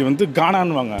 இது வந்து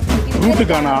கானான்னுவாங்க. ரூட்டு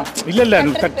கானா. இல்ல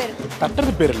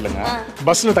தட்டுறது பேர் இல்லைங்க.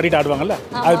 பஸ்ல தட்டிட்டு ஆடுவாங்கல்ல,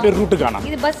 அது பேர் ரூட்டு கானா.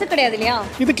 இது பஸ் கிடையாது இல்லையா?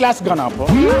 இது கிளாஸ் கானா. அப்போ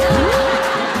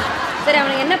சரி,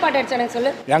 அவனுக்கு என்ன பாட்டு அடிச்சானு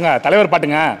சொல்லு. ஏங்க தலைவர்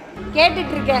பாட்டுங்க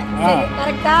கேட்டுட்டு இருக்கேன்.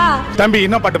 கரெக்ட்டா? தம்பி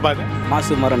என்ன பாட்டு பாடு?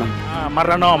 மாசு மரணம்.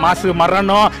 மரணம் மாசு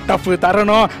மரணம், டஃப்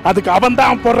தரணும், அதுக்கு அவன்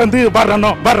தான் பிறந்து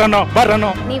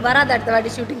வரணும். நீ வராத அடுத்த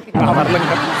வாட்டி ஷூட்டிங்க்கு.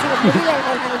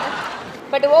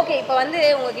 பட் ஓகே, இப்போ வந்து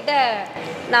உங்ககிட்ட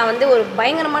நான் வந்து ஒரு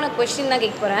பயங்கரமான கொஸ்டின் தான்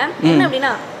கேட்க போறேன். என்ன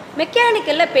அப்படின்னா,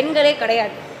 மெக்கானிக்கல்ல பெண்களே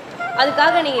கிடையாது,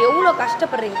 அதுக்காக நீங்க எவ்வளோ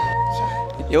கஷ்டப்படுறீங்க?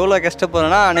 எவ்வளோ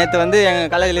கஷ்டப்படுறோன்னா நேற்று வந்து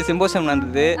எங்கள் காலேஜில் சிம்போசியம்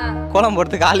நடந்தது. கோலம்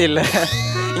போடுறதுக்கு ஆள் இல்லை.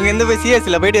 இங்கேருந்து போய்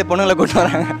சிஎஸ்சியில் போயிட்டு பொண்ணுங்களை கூட்டு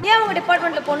வராங்க. ஏன் உங்க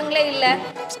டிபார்ட்மெண்ட்ல பொண்ணுங்களே இல்ல?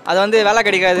 அது வந்து வேலை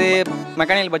கிடைக்காது,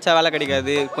 மெக்கானிக்கல் படித்தா வேலை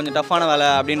கிடைக்காது, கொஞ்சம் டஃப்பான வேலை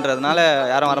அப்படின்றதுனால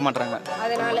யாரும் வரமாட்டாங்க.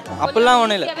 அதனால அப்படிலாம்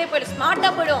ஒன்றும் இல்லை.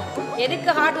 ஸ்மார்ட்டா போய்டும்.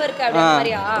 எதுக்கு ஹார்ட் ஒர்க் அப்படி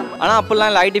மாதிரியா? ஆனால்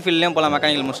அப்படிலாம் இல்லை, ஐடி ஃபீல்ட்லேயும் போகலாம்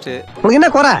மெக்கானிக்கல் முடிச்சுட்டு. உனக்கு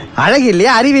என்ன குறை? அழகு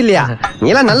இல்லையா, அறிவு இல்லையா?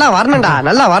 நீலாம் நல்லா வரணும்டா,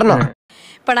 நல்லா வரணும்.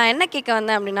 இப்போ நான் என்ன கேட்க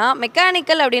வந்தேன் அப்படின்னா,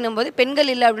 மெக்கானிக்கல் அப்படின்னும் போது பெண்கள்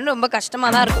இல்லை அப்படின்னு ரொம்ப கஷ்டமாக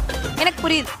தான் இருக்கும், எனக்கு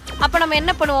புரியுது. அப்போ நம்ம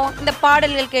என்ன பண்ணுவோம், இந்த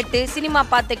பாடல்கள் கேட்டு சினிமா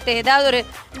பார்த்துக்கிட்டு ஏதாவது ஒரு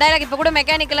டைலாக், இப்போ கூட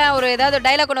மெக்கானிக்கலாக ஒரு ஏதாவது ஒரு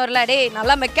டைலாக் ஒன்று வரல, டே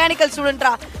நல்லா மெக்கானிக்கல்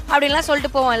ஸ்டூடெண்ட்ரா அப்படின்லாம்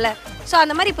சொல்லிட்டு போவோம்ல. ஸோ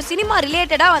அந்த மாதிரி இப்போ சினிமா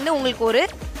ரிலேட்டடாக வந்து உங்களுக்கு ஒரு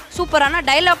சூப்பரான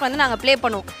டைலாக் வந்து நாங்கள் ப்ளே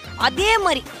பண்ணுவோம். அதே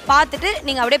மாதிரி பார்த்துட்டு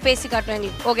நீங்கள் அப்படியே பேசி காட்டுவோம்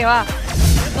எங்களுக்கு, ஓகேவா?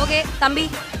 ஓகே தம்பி,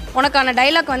 உனக்கான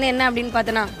டைலாக் வந்து என்ன அப்படின்னு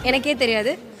பார்த்தோன்னா எனக்கே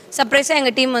தெரியாது. சர்ப்ரைஸாக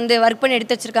எங்கள் டீம் வந்து ஒர்க் பண்ணி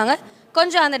எடுத்து வச்சுருக்காங்க.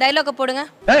 கொஞ்சம் அந்த டைலாக்கை போடுங்க.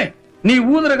 நீ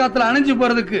ஊதுற காத்துல அணைஞ்சு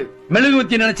போறதுக்கு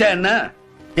மெழுகுவத்தி நினைச்சா என்ன?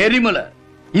 எரிமலை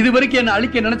இது வரைக்கும் என்ன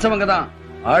அழிக்க நினைச்சவங்க தான்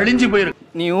அழிஞ்சு போயிருக்கு.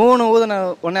 நீ ஊதுன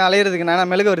உடனே அலையிறதுக்கு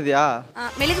நான் மெழுகுவர்த்தியா?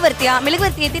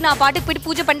 மெழுகுவர்த்தி ஏற்றி நான் பாட்டுக்கு போயிட்டு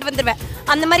பூஜை பண்ணிட்டு வந்துடுவேன்.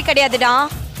 அந்த மாதிரி கிடையாதுடா.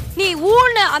 நீ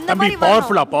ஊன்னு அந்த மாதிரி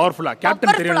பவர்ஃபுல்லா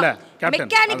கேப்டன் தெரியும்ல,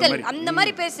 மெக்கானிக்கல் அந்த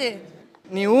மாதிரி பேசு.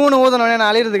 நீ ஊதுன உடனே நான்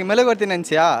அலையிறதுக்கு மெழுகுவர்த்தி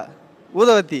நினைச்சியா?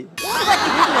 ஊதவத்தி.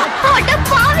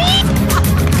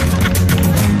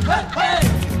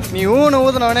 நீ ஊதுன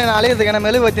உடனே நான் அழிக்கிறதுக்கு என்ன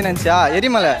மெழுகுவத்தி நினைச்சியா?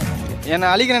 எரிமலை. என்னை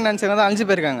அழிக்கிறேன்னு நினைச்சவங்க தான் அழிச்சு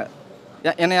போயிருக்காங்க.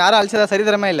 என்னை யாரும் அழிச்சதா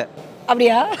சரித்திரமே இல்லை.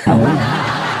 அப்படியா?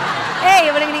 ஏய்,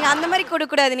 இவனுக்கு நீங்க அந்த மாதிரி கொடுக்க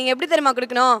கூடாது. நீங்க எப்படி தெரியுமா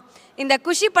கொடுக்கணும்? இந்த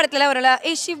குஷி படத்துல வரல,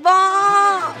 ஏய் சிவா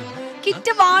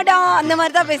கிட்ட வாடா, அந்த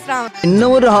மாதிரி தான் பேசுறான். என்ன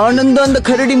ஒரு ஆனந்தம் அந்த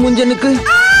கரடி முஞ்சனுக்கு.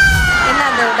 என்ன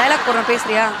அந்த டைலாக் போடுறோம்,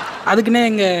 பேசுறியா? அதுக்குன்னே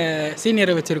எங்க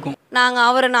சீனியரை வச்சிருக்கோம். நாங்க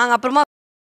அப்புறமா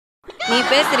நீ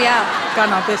பேசுறியா? அக்கா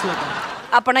நான் பேசல.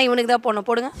 அப்பனா இவனுக்கு தான் போடணும்,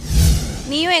 போடுங்க.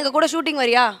 நீயும் எங்க கூட ஷூட்டிங்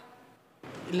வரியா?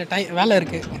 இல்ல வேலை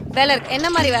இருக்கு. வேலை இருக்கு. என்ன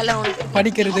மாதிரி வேலை உனக்கு?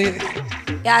 படிக்கிறது.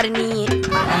 யாரு நீ?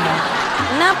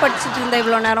 என்ன படிச்சுட்டு இருந்த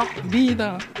இவ்வளோ நேரம்? பி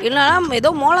தான். இல்லைனா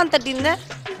ஏதோ மோளம் தட்டி இருந்த?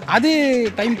 அது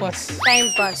time pass. Time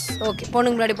pass. Okay.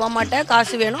 பொண்ணுங்க முன்னாடி போக மாட்டேன்,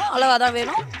 காசு வேணும், அளவாக தான்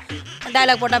வேணும்,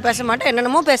 டைலாக் போட்டால் பேச மாட்டேன்,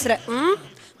 என்னென்னமோ பேசுகிறேன்.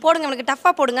 போடுங்க, எனக்கு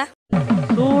டஃப்பாக போடுங்க.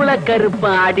 சூள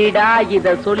கருப்பு அடிடா,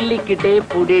 இதை சொல்லிக்கிட்டே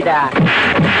புடிடா.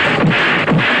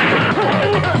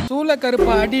 சூள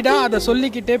கருப்பு அடிடா, அதை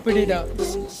சொல்லிக்கிட்டே பிடிடா.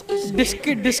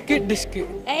 Disc disc disc.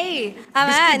 ஏய்,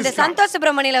 அவன் இந்த சந்தோஷ்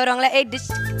சுப்ரமணியில வருவாங்களே, ஏய்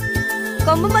டிஸ்க்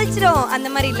கொம்பு மலிச்சிடும், அந்த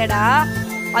மாதிரி இல்லடா.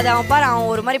 அது அவன் பாரு, அவன்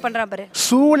ஒரு மாதிரி பண்றான் பாரு.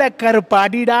 சூள கருப்பு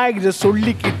அடிடா, இதை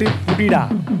சொல்லிக்கிட்டு புடிடா.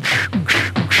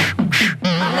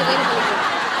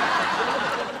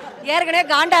 ஏற்கனவே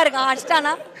காண்டா இருக்கான்,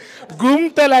 அடிச்சிட்டானா? கும்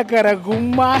தலக்கர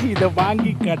கும்மா, இதை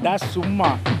வாங்கிக்கடா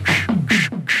சும்மா.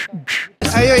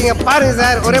 ஐயோ இங்க பாருங்க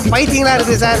சார், ஒரே பைத்தியங்களா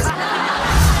இருக்கு சார்.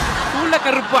 சூள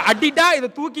கருப்பு அடிடா, இதை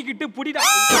தூக்கிக்கிட்டு புடிடா.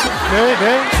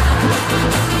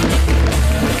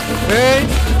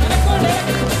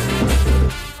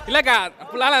 இல்லக்கா,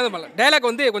 அப்படிலாம் டைலாக்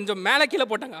வந்து கொஞ்சம் மேல கீழே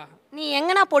போட்டாங்க. நீ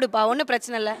எங்கனா போடுப்பா, ஒன்றும்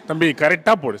பிரச்சனை இல்லை. தம்பி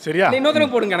கரெக்டா போடு, சரியா? இன்னொரு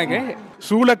போடுங்க எனக்கு.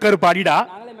 சூள கருப்பு அடிடா.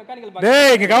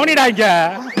 டேய் இங்க கவனிடா, இங்க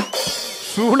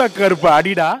சூள கருப்பு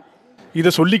அடிடா, இதை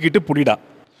சொல்லிக்கிட்டு புடிடா.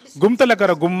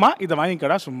 கும்தலக்கர கும்மா, இதை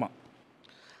வாங்கிக்கடா சும்மா.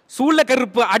 சூள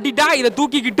கருப்பு அடிடா, இதை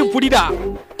தூக்கிக்கிட்டு புடிடா.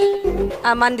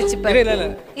 மந்திச்சு பாரு.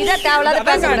 இத தேவலாத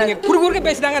பேசுறாங்க. நீங்க குறுகுறுக்க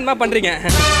பேசிட்டாங்க, அந்த மாதிரி பண்றீங்க.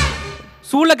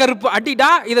 சூள கருப்பு அடிடா,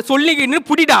 இதை சொல்லிக்கிட்டு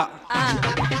புடிடா.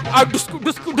 டுஸ்கு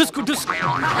டுஸ்கு டுஸ்கு டுஸ்கு.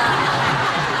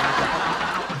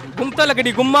 கும்தல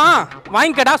கடி கும்மா,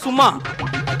 வாங்கிக்கடா சும்மா.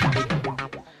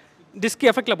 டிஸ்க்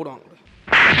எஃபெக்ட்ல போடுவாங்க.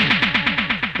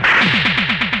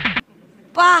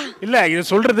 பா இல்ல இது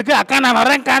சொல்றதுக்கு அக்கா நான்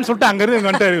வரேன்கான்னு சொல்லிட்டு அங்க இருந்து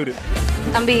வந்துட்டாரு இவரு.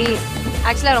 தம்பி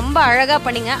ஆக்சுவலா ரொம்ப அழகா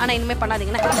பண்ணீங்க, ஆனா இனிமே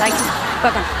பண்ணாதீங்கன்னா.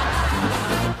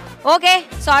 ஓகே,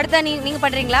 சோ அடுத்து நீங்க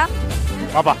பண்றீங்களா?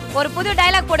 பாப்பா ஒரு புது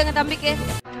டயலாக் போடுங்க தம்பிக்கு.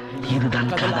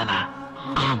 இதுதான் காதலா?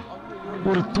 ஆம்,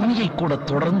 ஒரு துணியை கூட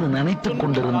தொடர்ந்து நினைத்துக்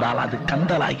கொண்டிருந்தால் அது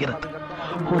கந்தலாகிறது.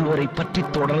 ஒருவரை பற்றி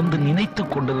தொடர்ந்து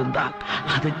நினைத்துக் கொண்டிருந்தால்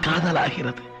அது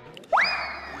காதலாகிறது.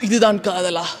 இதுதான்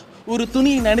காதலா? ஒரு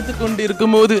துணியை நினைத்துக் கொண்டு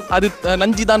இருக்கும் போது அது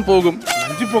நஞ்சி தான் போகும்.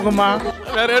 நஞ்சி போகுமா?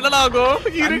 வேற என்ன ஆகும்?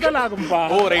 இருகல் ஆகும்பா.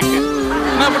 ஓ ரைட்.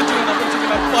 நான் படிச்சுக்கிறேன்.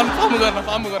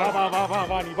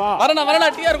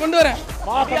 வரேன் டிஆர் கொண்டு வரேன்.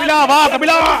 வா கபிலா, வா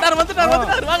கபிலா. வந்துட்டார்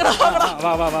வாங்கடா.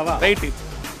 வா ரைட்.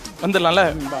 வந்துடலாம்ல?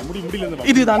 முடியல இருந்து.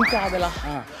 இதுதான் காதலா?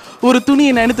 ஒரு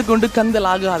துணியை நினைத்துக் கொண்டு கந்தல்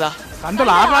ஆகாதா?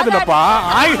 கந்தல் ஆகாதுலப்பா,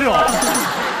 ஆயிடும்.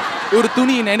 ஒரு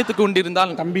துணியை நினைத்துக்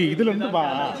கொண்டிருந்தால் தம்பி இதுல இருந்து பா.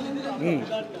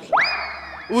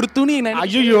 ஒரு துணியை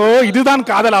ஐயோ இதுதான்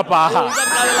காதலாப்பா.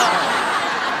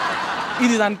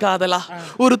 இதுதான் காதலா?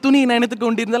 ஒரு துணியை நினைத்துக்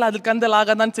கொண்டிருந்தால் அது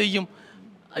கந்தலாக தான் செய்யும்.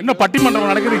 இன்னும்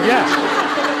பட்டிமன்றம் நடக்குதுங்க.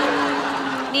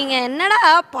 நீங்க என்னடா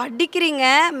படிக்கிறீங்க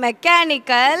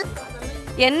மெக்கானிக்கல்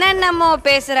என்னென்னமோ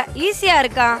பேசுற ஈஸியா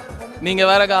இருக்கா நீங்க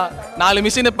வேறக்கா 4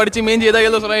 மிஷினை படிச்சு மேஞ்சி ஏதாவது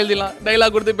எழுத சொன்னா எழுதிடலாம்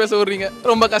டைலாக் கொடுத்து பேச விடுறீங்க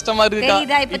ரொம்ப கஷ்டமா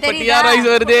இருக்குக்கா இப்ப டிஆர்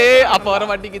ரைஸ் வருதே அப்ப வர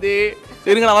மாட்டேங்குது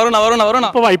இருங்க நான்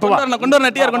வரும் கொண்டு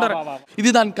வரேன் டிஆர் கொண்டு வரேன்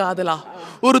இதுதான் காதலா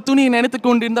ஒரு துணியை நினைத்து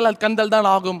கொண்டிருந்தால் அது கந்தல் தான்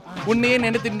ஆகும் உன்னையே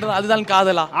நினைத்து அதுதான்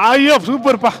காதலா ஐயோ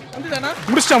சூப்பர்ப்பா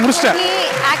முடிச்சிட்டேன் நீ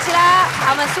ஆக்சுவலா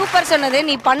அவன் சூப்பர் சொன்னது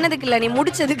நீ பண்ணதுக்கு இல்ல நீ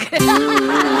முடிச்சதுக்கு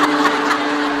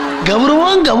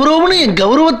கௌரவம்னு என்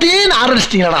கௌரவத்தையே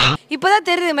ஆரம்பிச்சிட்டீங்களா இப்பதான்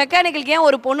தெரியுது மெக்கானிக்கலுக்கு ஏன்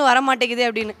ஒரு பொண்ணு வர மாட்டேங்குது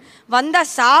அப்படின்னு வந்தா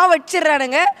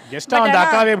வச்சிடுறானுங்க கெஸ்டா அந்த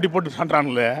அக்காவே இப்படி போட்டு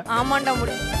பண்றானுங்களே ஆமாண்டா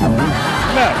முடியும்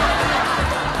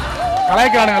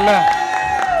கலாய்க்கானுங்கல்ல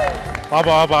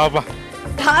பாப்பா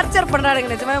டார்ச்சர்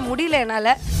பண்றானுங்க நிஜமாவே முடியல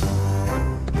என்னால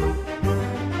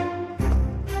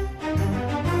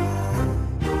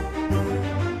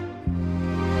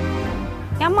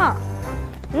ஏம்மா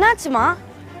என்னாச்சுமா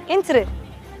என்சிரு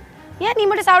ஏன் நீ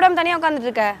மட்டும் சாப்பிடாம தனியா உட்காந்துட்டு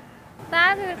இருக்க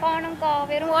பேக் காணும்க்கா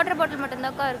வெறும் வாட்டர் பாட்டில்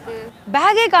மட்டும்தான்க்கா இருக்கு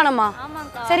பேக்கே காணுமா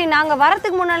சரி நாங்க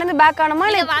வரதுக்கு முன்னால இருந்து பேக் காணுமா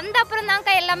இல்ல வந்த அப்புறம்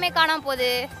தான்க்கா எல்லாமே காணாம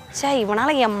போகுது சே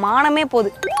இவனால என் மானமே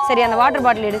போகுது சரி அந்த வாட்டர்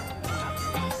பாட்டில் எடு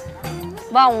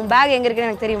வா உன் பேக் எங்க இருக்குன்னு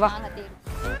எனக்கு தெரியும் வா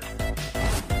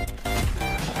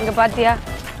இங்க பாத்தியா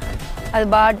அது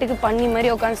பாட்டுக்கு பண்ணி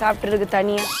மாதிரி உட்காந்து சாப்பிட்டு இருக்கு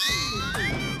தனியா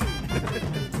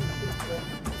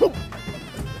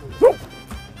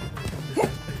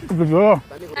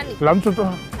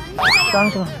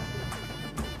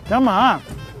ஏமா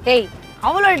ஏய்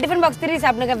அவளோட டிஃபன் பாக்ஸ் திருடி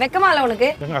சாப்பிடுங்க வெக்கமா இல்ல உனக்கு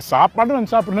சாப்பாடு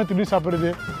வந்து சாப்பிடுறது திருடி சாப்பிடுறது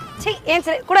சீ ஏன்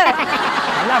சரி கூட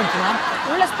நல்லா இருந்துச்சுமா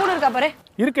உள்ள ஸ்பூன் இருக்கா பாரு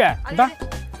இருக்கே இந்தா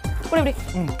கூட இப்படி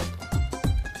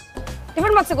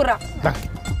டிஃபன் பாக்ஸ் குடுறா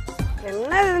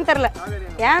என்னதுன்னு தெரியல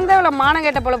ஏன் தான் இவ்வளவு மானம்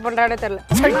கேட்ட போல பண்றானே தெரியல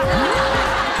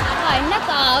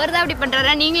என்னக்கா அவர் தான் இப்படி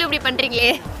பண்றாரா நீங்களும் இப்படி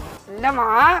பண்றீங்களே இல்லம்மா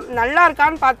நல்லா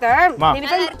இருக்கான்னு பார்த்தேன்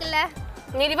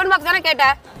நீ டிஃபன் பாக்ஸ் தானே கேட்ட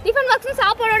டிஃபன் பாக்ஸ்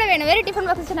சாப்பாடோட வேணும் வேற டிஃபன்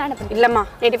பாக்ஸ் நான் அனுப்புறேன் இல்லம்மா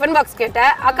நீ டிஃபன் பாக்ஸ் கேட்ட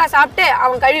அக்கா சாப்பிட்டு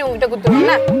அவன் கழுவி உன்கிட்ட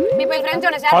குடுத்துருவாங்க நீ போய்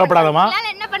ஃப்ரெண்ட்ஸோட ஷேர் கவலைப்படாதமா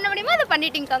என்ன பண்ண முடியுமோ அதை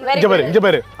பண்ணிட்டீங்க இங்க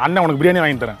பாரு அண்ணன் உனக்கு பிரியாணி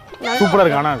வாங்கி தரேன் சூப்பரா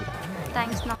இருக்கு ஆனா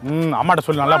தேங்க்ஸ்மா அம்மாட்ட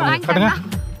சொல்லி நல்லா பண்ணி கட்டுங்க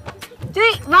சீ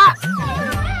வா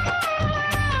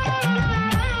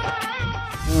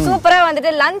சூப்பரா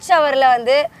வந்துட்டு லஞ்ச் ஹவர்ல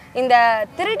வந்து இந்த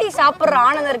திருடி சாப்பிடுற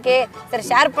ஆனந்தம் இருக்கே சரி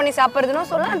ஷேர் பண்ணி சாப்பிடுறதுன்னு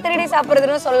சொல்லலாம் திருடி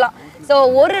சாப்பிடுறதுன்னு சொல்லலாம் சோ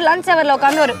ஒரு லஞ்ச் ஹவர்ல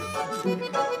உட்கார்ந்து ஒரு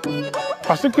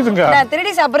பசிக்குதுங்க நான்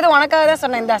திருடி சாப்பிடுறது உனக்காக தான்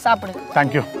சொன்னேன் இந்த சாப்பிடு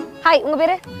थैंक यू ஹாய் உங்க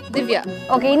பேரு திவ்யா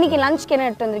ஓகே இன்னைக்கு லஞ்ச்க்கு என்ன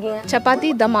எடுத்து வந்திருக்கீங்க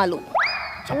சப்பாத்தி தம் ஆலு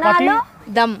சப்பாத்தி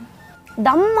தம்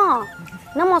தம்மா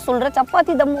என்னம்மா சொல்ற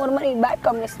சப்பாத்தி தம் ஒரு மாதிரி பேட்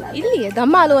காம்பினேஷன் இல்லையே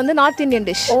தம் ஆலு வந்து நார்த் இந்தியன்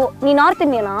டிஷ் ஓ நீ நார்த்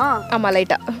இந்தியனா ஆமா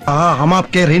லைட்டா हम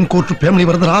आपके रेनकोट फैमिली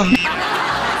வருதுடா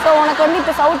சோ உனக்கு வந்து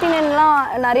இப்ப சவுத் இந்தியன்லாம்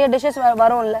நிறைய டிஷஸ்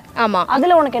வரும்ல ஆமா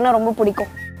அதுல உனக்கு என்ன ரொம்ப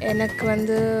பிடிக்கும் எனக்கு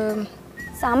வந்து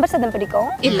சாம்பார் சாதம் பிடிக்கும்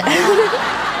இல்ல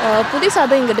புதி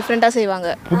சாதம் இங்க டிஃபரெண்டா செய்வாங்க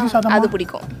அது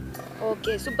பிடிக்கும்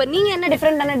ஓகே சூப்பர் நீங்க என்ன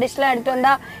டிஃபரெண்டான டிஷ்லாம் எடுத்து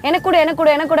வந்தா எனக்கு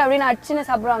கூட அப்படின்னு அடிச்சுன்னு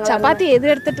சாப்பிடுவாங்க சப்பாத்தி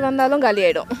எது எடுத்துட்டு வந்தாலும் காலி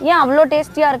ஆயிடும் ஏன் அவ்வளோ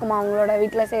டேஸ்டியா இருக்குமா உங்களோட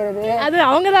வீட்ல செய்யறது அது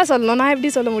அவங்க தான் சொல்லணும் நான்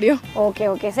எப்படி சொல்ல முடியும்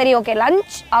ஓகே சரி ஓகே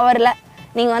லஞ்ச் ஹவர்ல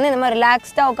நீங்க வந்து இந்த மாதிரி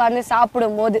ரிலாக்ஸ்டா உட்கார்ந்து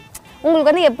சாப்பிடும்போது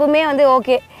உங்களுக்கு வந்து எப்பவுமே வந்து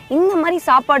ஓகே இந்த மாதிரி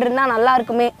சாப்பாடு இருந்தா நல்லா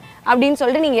இருக்குமே அப்படின்னு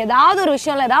சொல்லிட்டு நீங்க ஏதாவது ஒரு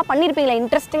விஷயம்ல ஏதாவது பண்ணிருப்பீங்களா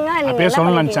இன்ட்ரெஸ்டிங்கா நீங்க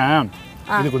சொல்லணும்னு நினைச்சேன்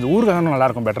இது கொஞ்சம் ஊர்காரங்க நல்லா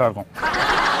இருக்கும் பெட்டரா இருக்கும்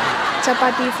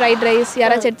சப்பாத்தி ஃப்ரைட் ரைஸ்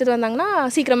யாராச்சும் எடுத்துட்டு வந்தாங்கன்னா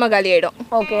சீக்கிரமா காலி ஆயிடும்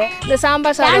ஓகே இந்த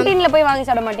சாம்பார் சாதம் கேண்டீன்ல போய் வாங்கி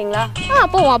சாப்பிட மாட்டீங்களா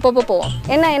போவோம் அப்பப்போ போவோம்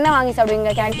என்ன வாங்கி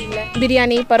சாப்பிடுவீங்க கேண்டீன்ல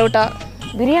பிரியாணி பரோட்டா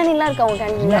பிரியாணிலாம் இருக்கா உங்க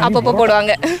கேண்டீன்ல அப்பப்போ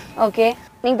போடுவாங்க ஓகே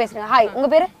நீங்க பேசுங்க ஹாய் உங்க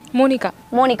பேரு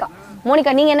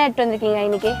மோனிகா நீங்க என்ன எடுத்து வந்திருக்கீங்க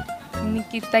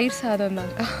இன்னைக்கு தயிர் சாதம்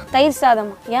தான்க்கா தயிர்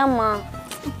சாதமா ஏம்மா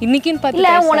இன்னைக்குன்னு பார்த்து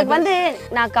இல்ல உனக்கு வந்து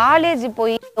நான் காலேஜ்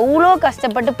போய் எவ்வளோ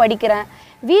கஷ்டப்பட்டு படிக்கிறேன்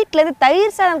வீட்ல இருந்து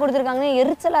தயிர் சாதம் கொடுத்துருக்காங்க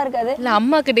எரிச்சலா இருக்காது இல்ல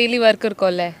அம்மாக்கு டெய்லி ஒர்க்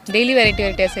இருக்கும்ல டெய்லி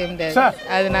வெரைட்டியா செய்ய முடியாது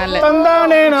அதனால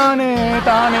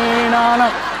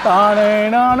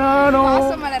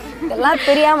இதெல்லாம்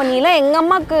தெரியாம நீ எல்லாம் எங்க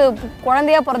அம்மாக்கு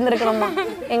குழந்தையா பிறந்திருக்கிறோம்மா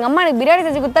எங்க அம்மா எனக்கு பிரியாணி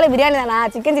செஞ்சு கொடுத்தாலே பிரியாணி தானா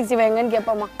சிக்கன் 65 எங்கன்னு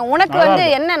கேட்பாமா உனக்கு வந்து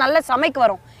என்ன நல்ல சமைக்க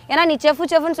வரும் ஏன்னா நீ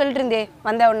செஃப்னு சொல்லிட்டு இருந்தே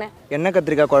வந்த உடனே எண்ணெய்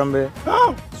கத்திரிக்காய் குழம்பு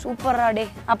சூப்பரா டே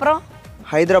அப்புறம்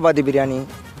ஹைதராபாதி பிரியாணி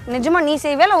நிஜமா நீ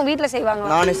செய்வே இல்ல உங்க வீட்ல செய்வாங்க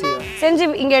நானே செய்வேன் செஞ்சு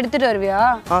இங்க எடுத்துட்டு வருவியா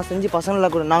செஞ்சு பசங்களா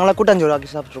கூட நாங்களா கூட்டாஞ்சோறு ஆக்கி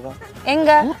சாப்பிட்டுருக்கோம் எங்க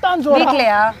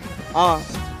வீட்லயா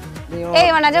ஏய்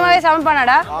இவன் நிஜமாவே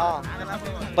சமைப்பானாடா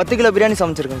 10 கிலோ பிரியாணி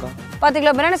சமைச்சிருக்கேன்க்கா 10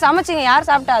 கிலோ பிரியாணி சமைச்சிங்க யார்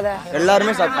சாப்பிட்டாத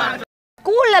எல்லாருமே சாப்பிட்டாங்க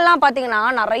ஸ்கூல்ல எல்லாம் பாத்தீங்கன்னா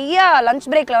நிறைய லஞ்ச்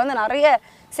பிரேக்ல வந்து நிறைய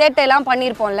சேட்டை எல்லாம்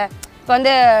பண்ணிருப்போம்ல இப்போ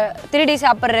வந்து திருடி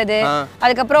சாப்பிட்றது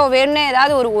அதுக்கப்புறம் வேணும்னே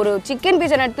ஏதாவது ஒரு சிக்கன்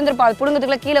பீஸ் எடுத்து வந்துருப்போம் அது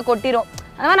புடுங்கிறதுக்குள்ள கீழே கொட்டிடும்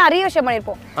அந்த மாதிரி நிறைய விஷயம்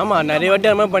பண்ணிருப்போம். ஆமா நிறைய வாட்டி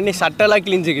அந்த மாதிரி பண்ணி சட்டைலாம்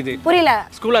கிழிஞ்சிக்குது. புரியல.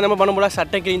 ஸ்கூல்ல அந்த மாதிரி பண்ணும்போது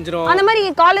சட்டை கிழிஞ்சிரும். அந்த மாதிரி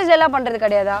காலேஜ்ல எல்லாம் பண்றது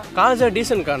கிடையாதா? காலேஜ்ல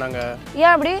டீசன்ட்க்கா நாங்க.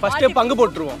 ஏன் அப்படி? ஃபர்ஸ்ட் பங்கு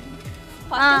போட்டுருவோம்.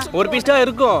 ஒரு பீஸ் தான்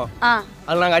இருக்கும்.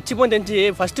 அது நாங்க அச்சிப்போம் தெரிஞ்சு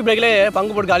ஃபர்ஸ்ட் பிரேக்ல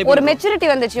பங்கு போட்டு காலி ஒரு மெச்சூரிட்டி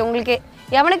வந்துச்சு உங்களுக்கு.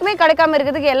 எவனுக்குமே கிடைக்காம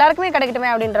இருக்கிறதுக்கு எல்லாருக்குமே கிடைக்கட்டுமே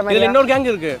அப்படின்ற மாதிரி. இதுல இன்னொரு கேங்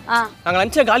இருக்கு. நாங்க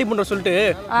லஞ்சை காலி பண்றோம் சொல்லிட்டு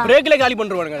பிரேக்ல காலி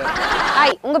பண்றோம்.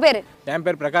 ஹாய், உங்க பேரு? என்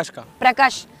பேர் பிரகாஷ்கா.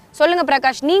 பிரகாஷ். சொல்லுங்க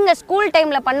பிரகாஷ், நீங்க ஸ்கூல்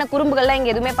டைம்ல பண்ண குறும்புகள்லாம் இங்க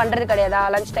எதுவுமே பண்றது கிடையாதா?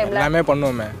 லஞ்ச் டைம்ல எல்லாமே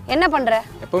பண்ணுவோமே. என்ன பண்ற?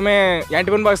 எப்பவுமே என்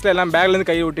டிஃபன் பாக்ஸ்ல எல்லாம் பேக்ல இருந்து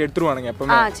கை விட்டு எடுத்துருவானுங்க.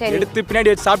 எப்பவுமே எடுத்து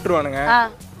பின்னாடி வச்சு சாப்பிட்டுருவானுங்க.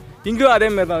 இங்கேயும் அதே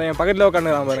மாதிரி தான். என் பக்கத்துல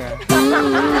உட்காந்துறான் பாருங்க.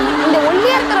 இந்த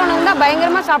ஒல்லியா இருக்கிறவனுங்க தான்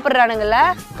பயங்கரமா சாப்பிடுறானுங்கல்ல.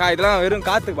 இதெல்லாம் வெறும்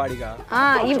காத்து பாடிக்கா.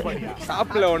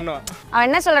 சாப்பிடல ஒண்ணும். அவன்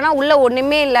என்ன சொல்றானா, உள்ள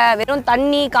ஒண்ணுமே இல்ல, வெறும்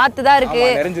தண்ணி காத்து தான் இருக்கு.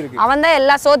 அவன் தான்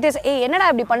எல்லா சோத்திய. என்னடா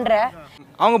இப்படி பண்ற?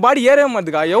 அவங்க பாடி ஏறவே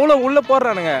மாட்டுக்கா. எவ்வளவு உள்ள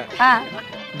போடுறானுங்க.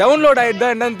 டவுன்லோட் ஆயிட்டு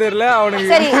தான் என்னன்னு தெரியல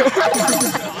அவனுக்கு. சரி,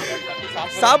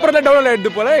 சாப்பிட்றத டவுன்லோட் ஆயிட்டு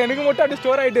போல. எனக்கு மட்டும் அப்படியே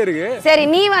ஸ்டோர் ஆயிட்டே இருக்கு. சரி,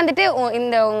 நீ வந்துட்டு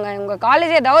இந்த உங்க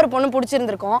காலேஜ் ஏதாவது ஒரு பொண்ணு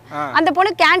பிடிச்சிருந்திருக்கும். அந்த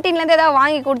பொண்ணு கேண்டீன்ல இருந்து ஏதாவது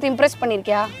வாங்கி கொடுத்து இம்ப்ரெஸ்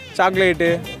பண்ணிருக்கியா? சாக்லேட்,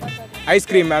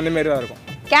 ஐஸ்கிரீம் அந்த மாதிரி தான் இருக்கும்.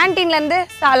 கேண்டீன்ல இருந்து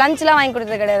லஞ்ச்லாம் வாங்கி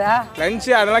கொடுத்தது கிடையாதா? லஞ்ச்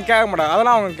அதெல்லாம் கேட்க மாட்டாங்க.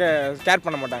 அதெல்லாம் அவங்க கேர்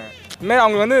பண்ண மாட்டாங்க. இதுமாதிரி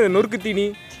அவங்க வந்து நொறுக்கு தீனி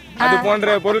அது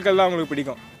போன்ற பொருட்கள் தான் அவங்களுக்கு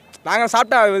பிடிக்கும். நாங்க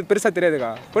சாப்பிட்டா பெருசா தெரியாதுக்கா.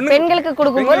 பெண்களுக்கு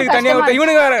கொடுக்கும்போது தனியாக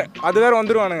இவனுக்கு வேற அது வேற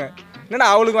வந்துருவானுங்க. என்னடா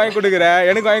அவளுக்கு வாங்கி கொடுக்குற,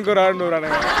 எனக்கு வாங்கி கொடுறான்னு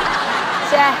வரானுங்க.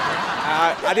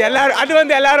 அது எல்லாரும் அது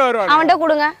வந்து எல்லாரும் வருவாங்க. அவன்கிட்ட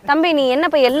கொடுங்க. தம்பி, நீ என்ன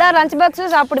இப்ப எல்லா லஞ்ச்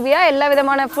பாக்ஸும் சாப்பிடுவியா? எல்லா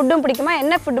விதமான ஃபுட்டும் பிடிக்குமா?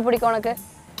 என்ன ஃபுட் பிடிக்கும் உனக்கு?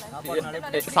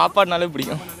 சாப்பாடுனாலே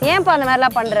பிடிக்கும். ஏன்பா அந்த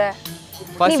மாதிரிலாம் பண்ற?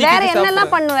 நீ வேற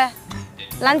என்னெல்லாம் பண்ணுவ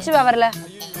லஞ்ச் ஹவர்ல?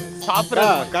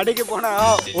 சாப்பிட்ற கடைக்கு போனா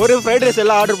ஒரு ஃப்ரைட் ரைஸ்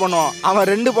எல்லாம் ஆர்டர் பண்ணுவான். அவன்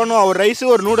 2 பண்ணுவான், ஒரு ரைஸ்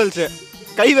ஒரு நூடுல்ஸ்.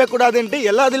 கை வைக்கக்கூடாதுன்ட்டு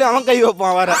எல்லாத்துலயும் அவன் கை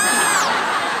வைப்பான். வேற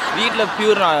வீட்ல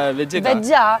பியூர் வெஜ்.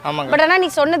 வெஜ்ஜா? பட் ஆனா நீ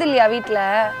சொன்னது இல்லையா வீட்ல?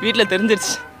 வீட்ல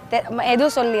தெரிஞ்சிருச்சு.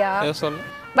 எதுவும் சொல்லியா? சொல்ல.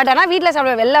 பட் ஆனா வீட்ல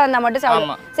சாப்பிடுவ, வெளில வந்தா மட்டும்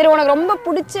சாப்பிடுவ. சரி, உனக்கு ரொம்ப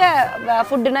பிடிச்ச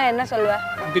ஃபுட்னா என்ன சொல்லுவ?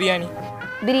 Biryani.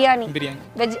 Biryani.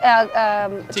 Veg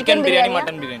chicken biryani,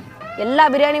 mutton biryani, எல்லா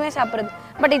பிரியாணியுமே சாப்பிடுறது.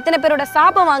 பட் இத்தனை பேரோட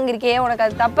சாப்பம் வாங்கிருக்கே, உனக்கு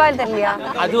அது தப்பா தெரியலையா?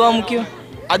 அதுவா முக்கியம்?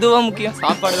 அதுவா முக்கியம்?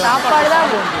 சாப்பாடு தான். சாப்பாடு தான்.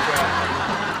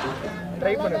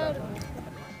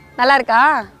 நல்லா இருக்கா?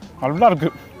 நல்லா இருக்கு.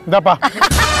 இதாப்பா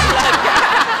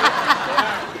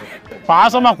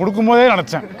பாசமா கொடுக்கும்போதே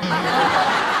நினைச்சேன்.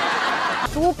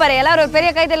 சூப்பர். எல்லாரும் ஒரு பெரிய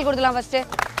கைத்தல் கொடுக்கலாம் ஃபர்ஸ்ட்.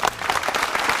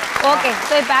 ஓகே,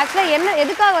 ஸோ இப்போ ஆக்சுவலாக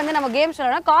எதுக்காக வந்து நம்ம கேம்ஸ்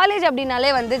சொல்லணும்னா, காலேஜ்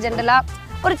அப்படின்னாலே வந்து ஜென்ரலாக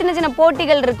ஒரு சின்ன சின்ன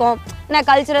போட்டிகள் இருக்கும். என்ன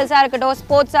கல்ச்சுரல்ஸாக இருக்கட்டும்,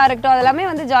 ஸ்போர்ட்ஸாக இருக்கட்டும், அதெல்லாமே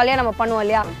வந்து ஜாலியாக நம்ம பண்ணுவோம்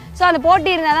இல்லையா? ஸோ அந்த போட்டி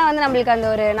இருந்தால் தான் வந்து நம்மளுக்கு அந்த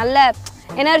ஒரு நல்ல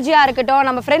எனர்ஜியாக இருக்கட்டும்,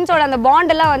 நம்ம ஃப்ரெண்ட்ஸோட அந்த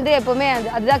பாண்டெல்லாம் வந்து எப்போவுமே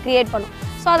அதுதான் க்ரியேட் பண்ணும்.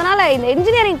 ஸோ அதனால் இந்த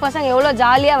இன்ஜினியரிங் பசங்க எவ்வளோ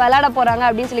ஜாலியாக விளையாட போகிறாங்க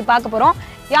அப்படின்னு சொல்லி பார்க்க போகிறோம்.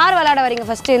 யார் விளையாட வரீங்க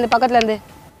ஃபஸ்ட்டு? இந்த பக்கத்துலேருந்து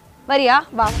வரியா?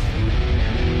 வா.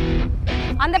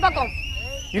 அந்த பக்கம்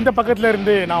இந்த பக்கத்துல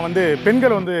இருந்து நான் வந்து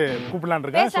பெண்கள் வந்து கூப்பிடலான்னு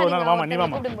இருக்கேன். ஸோ அதனால வாமா, நீ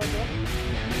வாமா.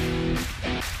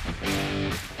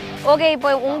 ஓகே, இப்போ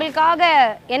உங்களுக்காக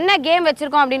என்ன கேம்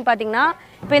வச்சிருக்கோம் அப்படின்னு பார்த்தீங்கன்னா,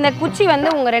 இப்போ இந்த குச்சி வந்து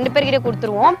உங்கள் 2 பேர்கிட்ட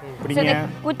கொடுத்துருவோம். ஸோ இந்த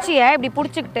குச்சியை இப்படி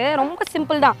பிடிச்சிக்கிட்டு ரொம்ப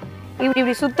சிம்பிள் தான்,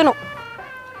 இப்படி சுற்றணும்.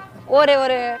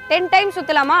 ஒரு 10 டைம்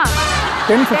சுற்றலாமா?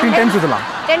 10-15 டைம் சுற்றலாம்.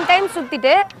 10 டைம்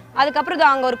சுற்றிட்டு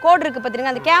அதுக்கப்புறம் அங்கே ஒரு கோடு இருக்குது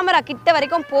பார்த்துருங்க, அந்த கேமரா கிட்ட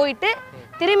வரைக்கும் போயிட்டு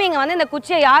திரும்பி இங்கே வந்து இந்த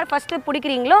குச்சியை யார் ஃபஸ்ட்டு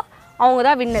பிடிக்கிறீங்களோ அவங்க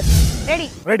தான் winner. Ready?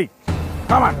 Ready.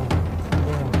 Come on.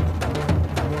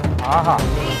 ஆஹா.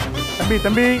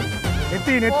 தம்பி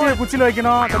நெத்தி குச்சில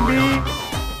வைக்கணும் தம்பி.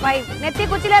 5 நெத்தி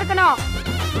குச்சில இருக்கணும்.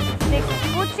 6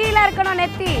 குச்சில இருக்கணும்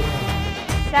நெத்தி.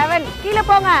 7 கீழ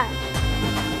போங்க.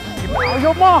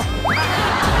 ஐயோமா.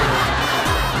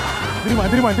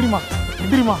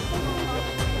 திருமா.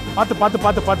 பாத்து.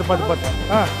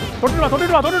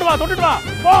 தொட்டுடு வா.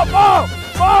 போ.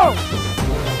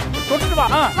 தொட்டுடு வா.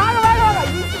 வாங்க.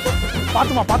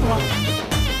 பாத்துமா.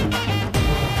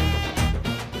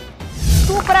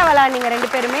 சூப்பரா விளையாடுனீங்க 2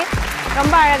 பேருமே.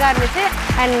 ரொம்ப அழகா இருந்துச்சு.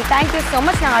 And thank you so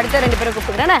much. நான் அடுத்த 2 பேரை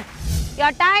கூப்பிடுறேன்.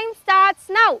 Your time starts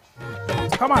now.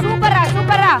 Come on.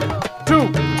 சூப்பரா. 2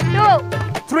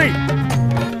 3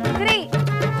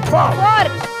 4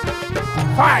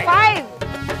 5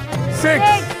 6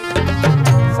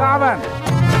 7.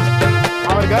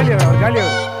 அவர் காலி.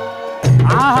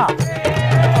 ஆஹா.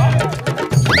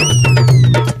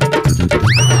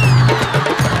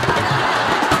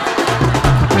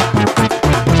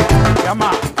 ஏம்மா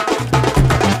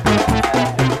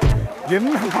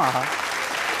என்னம்மா?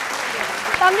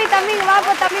 தம்பி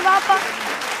வாப்பா.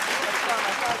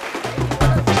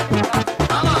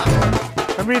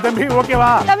 தம்பி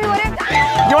ஓகேவா? தம்பி ஒரே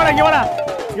இங்க வா.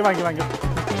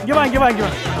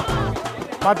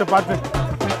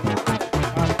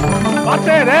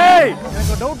 பாத்து டேய்,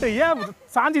 எனக்கு டவுட். ஏன்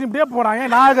சாஞ்சி இப்படியே போறான்.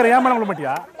 ஏன் நான் இருக்கிற ஏன் மேல விட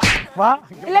மாட்டியா? வா.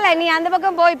 இல்ல நீ அந்த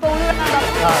பக்கம் போய் இப்போ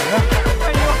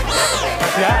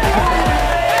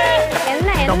என்ன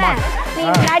நீ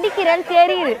நடிக்கிறன்னு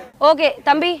தெரியுது. ஓகே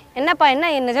தம்பி, என்னப்பா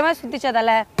என்ன நிஜமா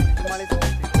சுத்திச்சதால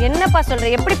என்னப்பா சொல்ற?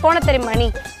 எப்படி போன தெரியுமா நீ?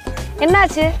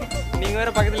 என்னாச்சு? நீங்க வேற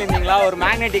பக்கத்துல இருந்தீங்களா? ஒரு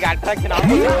மேக்னெட்டிக் அட்ராக்ஷன்.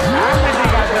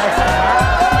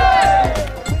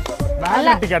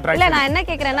 இல்ல நான் என்ன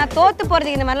கேக்குறேன்னா, தோத்து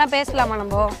போறதுக்கு இந்த மாதிரிலாம் பேசலாமா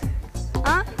நம்ம?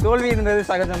 தோல்வி இருந்தது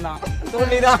சகஜம்தான்.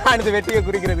 தோல்விதான் அடுத்து வெற்றியை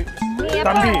குறிக்கிறது.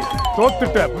 தம்பி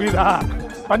தோத்துட்ட புரியுதா?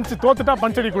 பஞ்ச் தோத்துட்டா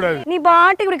பஞ்ச் அடி கூடாது. நீ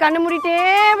பாட்டுக்கு இப்படி கண்ணு மூடிட்டே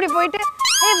இப்படி போயிட்டு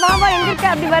ஏய் பாபா எங்க இருக்க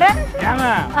அப்படி வர? ஏங்க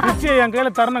குச்சியை என்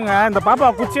கையில தரணுங்க. இந்த பாப்பா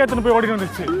குச்சியை எடுத்துட்டு போய் ஓடி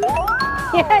வந்துச்சு.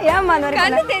 ஏமா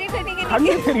கண்ணு தெரியுது.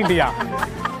 கண்ணு தெரியலையா?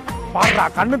 பாருடா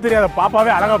கண்ணு தெரியாத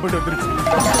பாப்பாவே அழகா போயிட்டு வந்துருச்சு.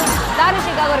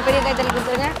 தானிஷுக்காக ஒரு பெரிய கைத்தறி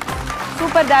கொடுத்துருங்க.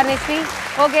 சூப்பர் தானிஷ்.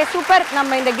 Okay super.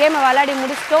 நம்ம இந்த கேமை விளையாடி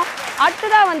முடிச்சிட்டோம்.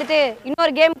 அடுத்ததான் வந்துட்டு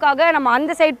இன்னொரு கேமுக்காக நம்ம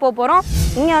அந்த சைட் போறோம்.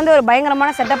 இங்க வந்து ஒரு பயங்கரமான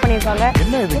செட்டப் பண்ணிருக்காங்க.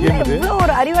 இவ்வளோ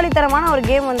ஒரு அறிவாளித்தனமான ஒரு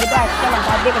கேம் வந்துட்டு ஆக்சுவலாக நான்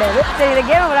பார்த்தே கிடையாது. சரி இந்த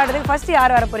கேமை விளையாடுறதுக்கு ஃபர்ஸ்ட்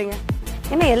யார் வர போறீங்க?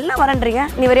 என்ன எல்லாம் வரன்றீங்க?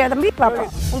 நீ வரையா தம்பி? பார்ப்போம்.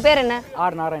 உன் பேர் என்ன?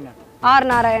 R Narayanan. R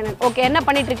Narayanan. Okay என்ன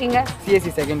பண்ணிட்டு இருக்கீங்க?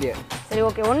 CSC second year. சரி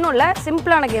ஓகே ஒன்றும் இல்லை,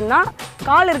 சிம்பிளான கேம் தான்.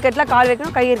 கால் இருக்கிறதுல கால்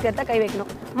வைக்கணும், கை இருக்கிறதுல கை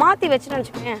வைக்கணும். மாற்றி வச்சுன்னு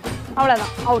வச்சுக்கோங்க,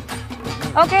 அவ்வளோதான், அவுட்.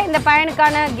 ஓகே இந்த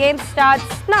பையனுக்கான கேம்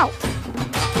ஸ்டார்ட்ஸ் நவ்.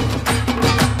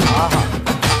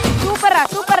 சூப்பர்ரா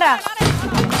சூப்பர்ரா,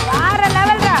 வேற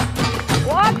லெவல்ரா.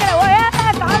 ஓகேடா, ஓ ஏ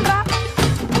கால்ரா,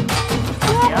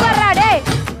 சூப்பர்ரா டேய்.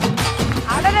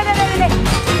 அடடடடடே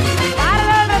வேற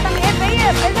லெவல்ரா தம்பி. ஏ பெரிய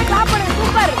பெரிய கிளாப் பண்ணு.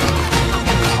 சூப்பர்.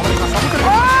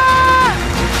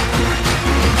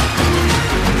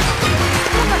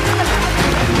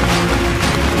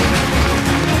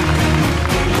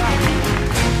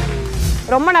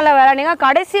 ரொம்ப நல்லா விளையாடுங்க.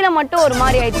 கடைசியில மட்டும் ஒரு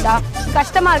மாதிரி ஆயிடுச்சா?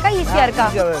 கஷ்டமா இருக்கா ஈஸியா இருக்கா?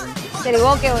 சரி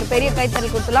ஓகே ஒரு பெரிய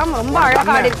கைத்தறல் கொடுத்துலாம். ரொம்ப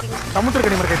அழகா ஆடி இருக்கீங்க.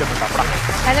 சமுத்திரக்கனி மாதிரி கைத்தறல்.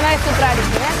 நிஜமாவே சூப்பரா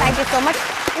ஆடிருக்கீங்க. Thank you so much.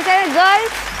 கேர்ள்ஸ்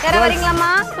யார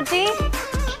வரீங்களாம்மா? குட்டி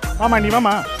ஆமா நீ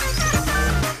வாமா.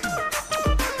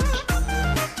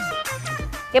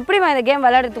 எப்படிமா இந்த கேம்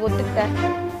விளையாடுறதுக்கு ஒத்துக்கிட்டேன்?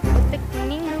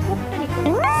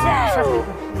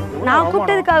 நான்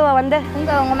கூப்பிட்டதுக்காக வந்தேன்.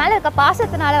 உங்க மேல இருக்க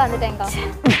பாசத்தினால வந்துட்டேன்க்கா.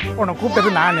 உன்னை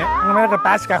கூப்பிட்டது நானு, உங்க மேல இருக்க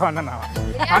பேஸ்க்காக வந்தேன் நான்.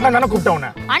 அண்ணன் தானே கூப்பிட்டேன் உன்னை.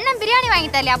 அண்ணன் பிரியாணி வாங்கி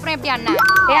தரல, அப்புறம் எப்படி அண்ணன்?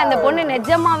 அந்த பொண்ணு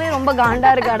நிஜமாவே ரொம்ப காண்டா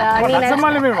இருக்காடா.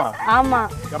 நிஜமாலுமே வா. ஆமா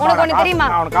உனக்கு ஒண்ணு தெரியுமா?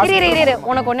 இரு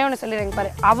உனக்கு ஒண்ணே சொல்லிடுறேன் பாரு.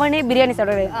 அவனே பிரியாணி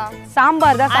சாப்பிடுறது,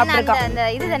 சாம்பார் தான் சாப்பிட்டுருக்கான். அந்த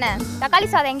இதுதானே தக்காளி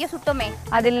சாதம் எங்கேயோ சுட்டோமே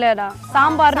அது இல்லடா,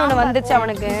 சாம்பார்னு ஒண்ணு வந்துச்சு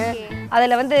அவனுக்கு.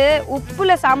 அதுல வந்து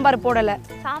உப்புல சாம்பார் போடல,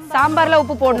 சாம்பார்ல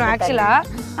உப்பு போடணும் ஆக்சுவலா.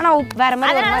 ஆனா வேற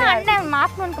மாதிரி ஒரு மாதிரி அண்ணன்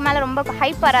ஆஃப்டர்நூனுக்கு மேல ரொம்ப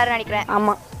ஹைப் வராருன்னு நினைக்கிறேன்.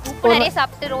 ஆமா உப்பு நிறைய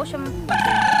சாப்பிட்டு ரோஷம்.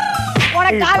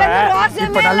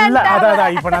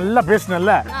 இப்ப நல்லா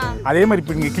பேசணும்ல, அதே மாதிரி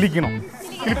இப்ப நீங்க கிளிக்கணும்.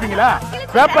 கிளிப்பீங்களா?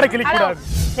 பேப்பரை கிளிக்க கூடாது.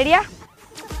 ரெடியா?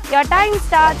 your time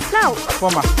starts now.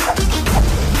 போமா.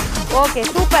 Okay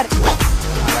super.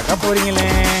 அழகா போறீங்களே.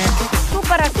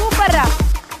 சூப்பரா சூப்பரா.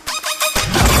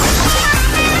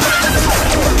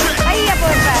 கைய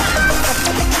போடுற.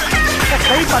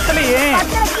 கை பத்தலையே.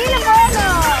 பத்தல கீழ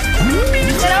போணும்.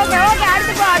 சரி ஓகே ஓகே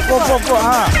அடுத்து போ போ போ.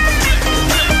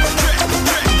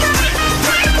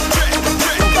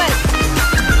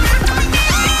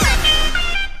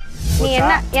 நீ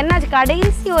என்னாச்சு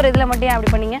கடைசி ஒரு இதுல மட்டும்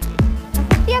அப்படி பண்ணீங்க?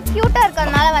 குட்டியா கியூட்டா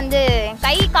இருக்கறதுனால வந்து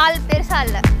கை கால் பெருசா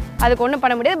இல்ல, அதுக்கு ஒண்ணும்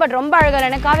பண்ண முடியாது. பட் ரொம்ப அழகா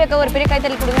இருக்கு. காவியாக்கு ஒரு பெரிய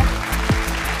கைத்தறல் கொடுங்க.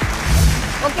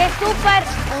 Okay super.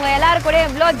 உங்க எல்லாரும் கூட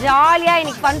இவ்ளோ ஜாலியா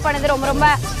இன்னைக்கு ஃபன் பண்ணது ரொம்ப ரொம்ப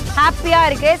ஹாப்பியா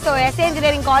இருக்கு. ஸோ எஸ்ஏ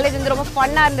இன்ஜினியரிங் காலேஜ் வந்து ரொம்ப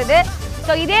ஃபன்னா இருந்தது.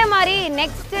 ஸோ இதே மாதிரி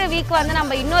நெக்ஸ்ட் வீக் வந்து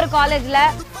நம்ம இன்னொரு காலேஜ்ல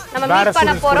நம்ம மீட்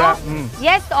பண்ண போறோம்.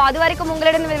 எஸ் அது வரைக்கும்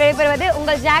உங்களிடம் விடைபெறுவது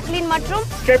உங்கள் ஜாக்லின் மற்றும்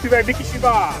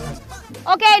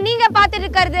ஓகே நீங்க பார்த்துட்டு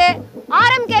இருக்கிறது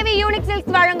RMKV யூனிக்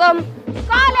சில்க்ஸ் வழங்கும்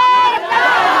காலேஜ்.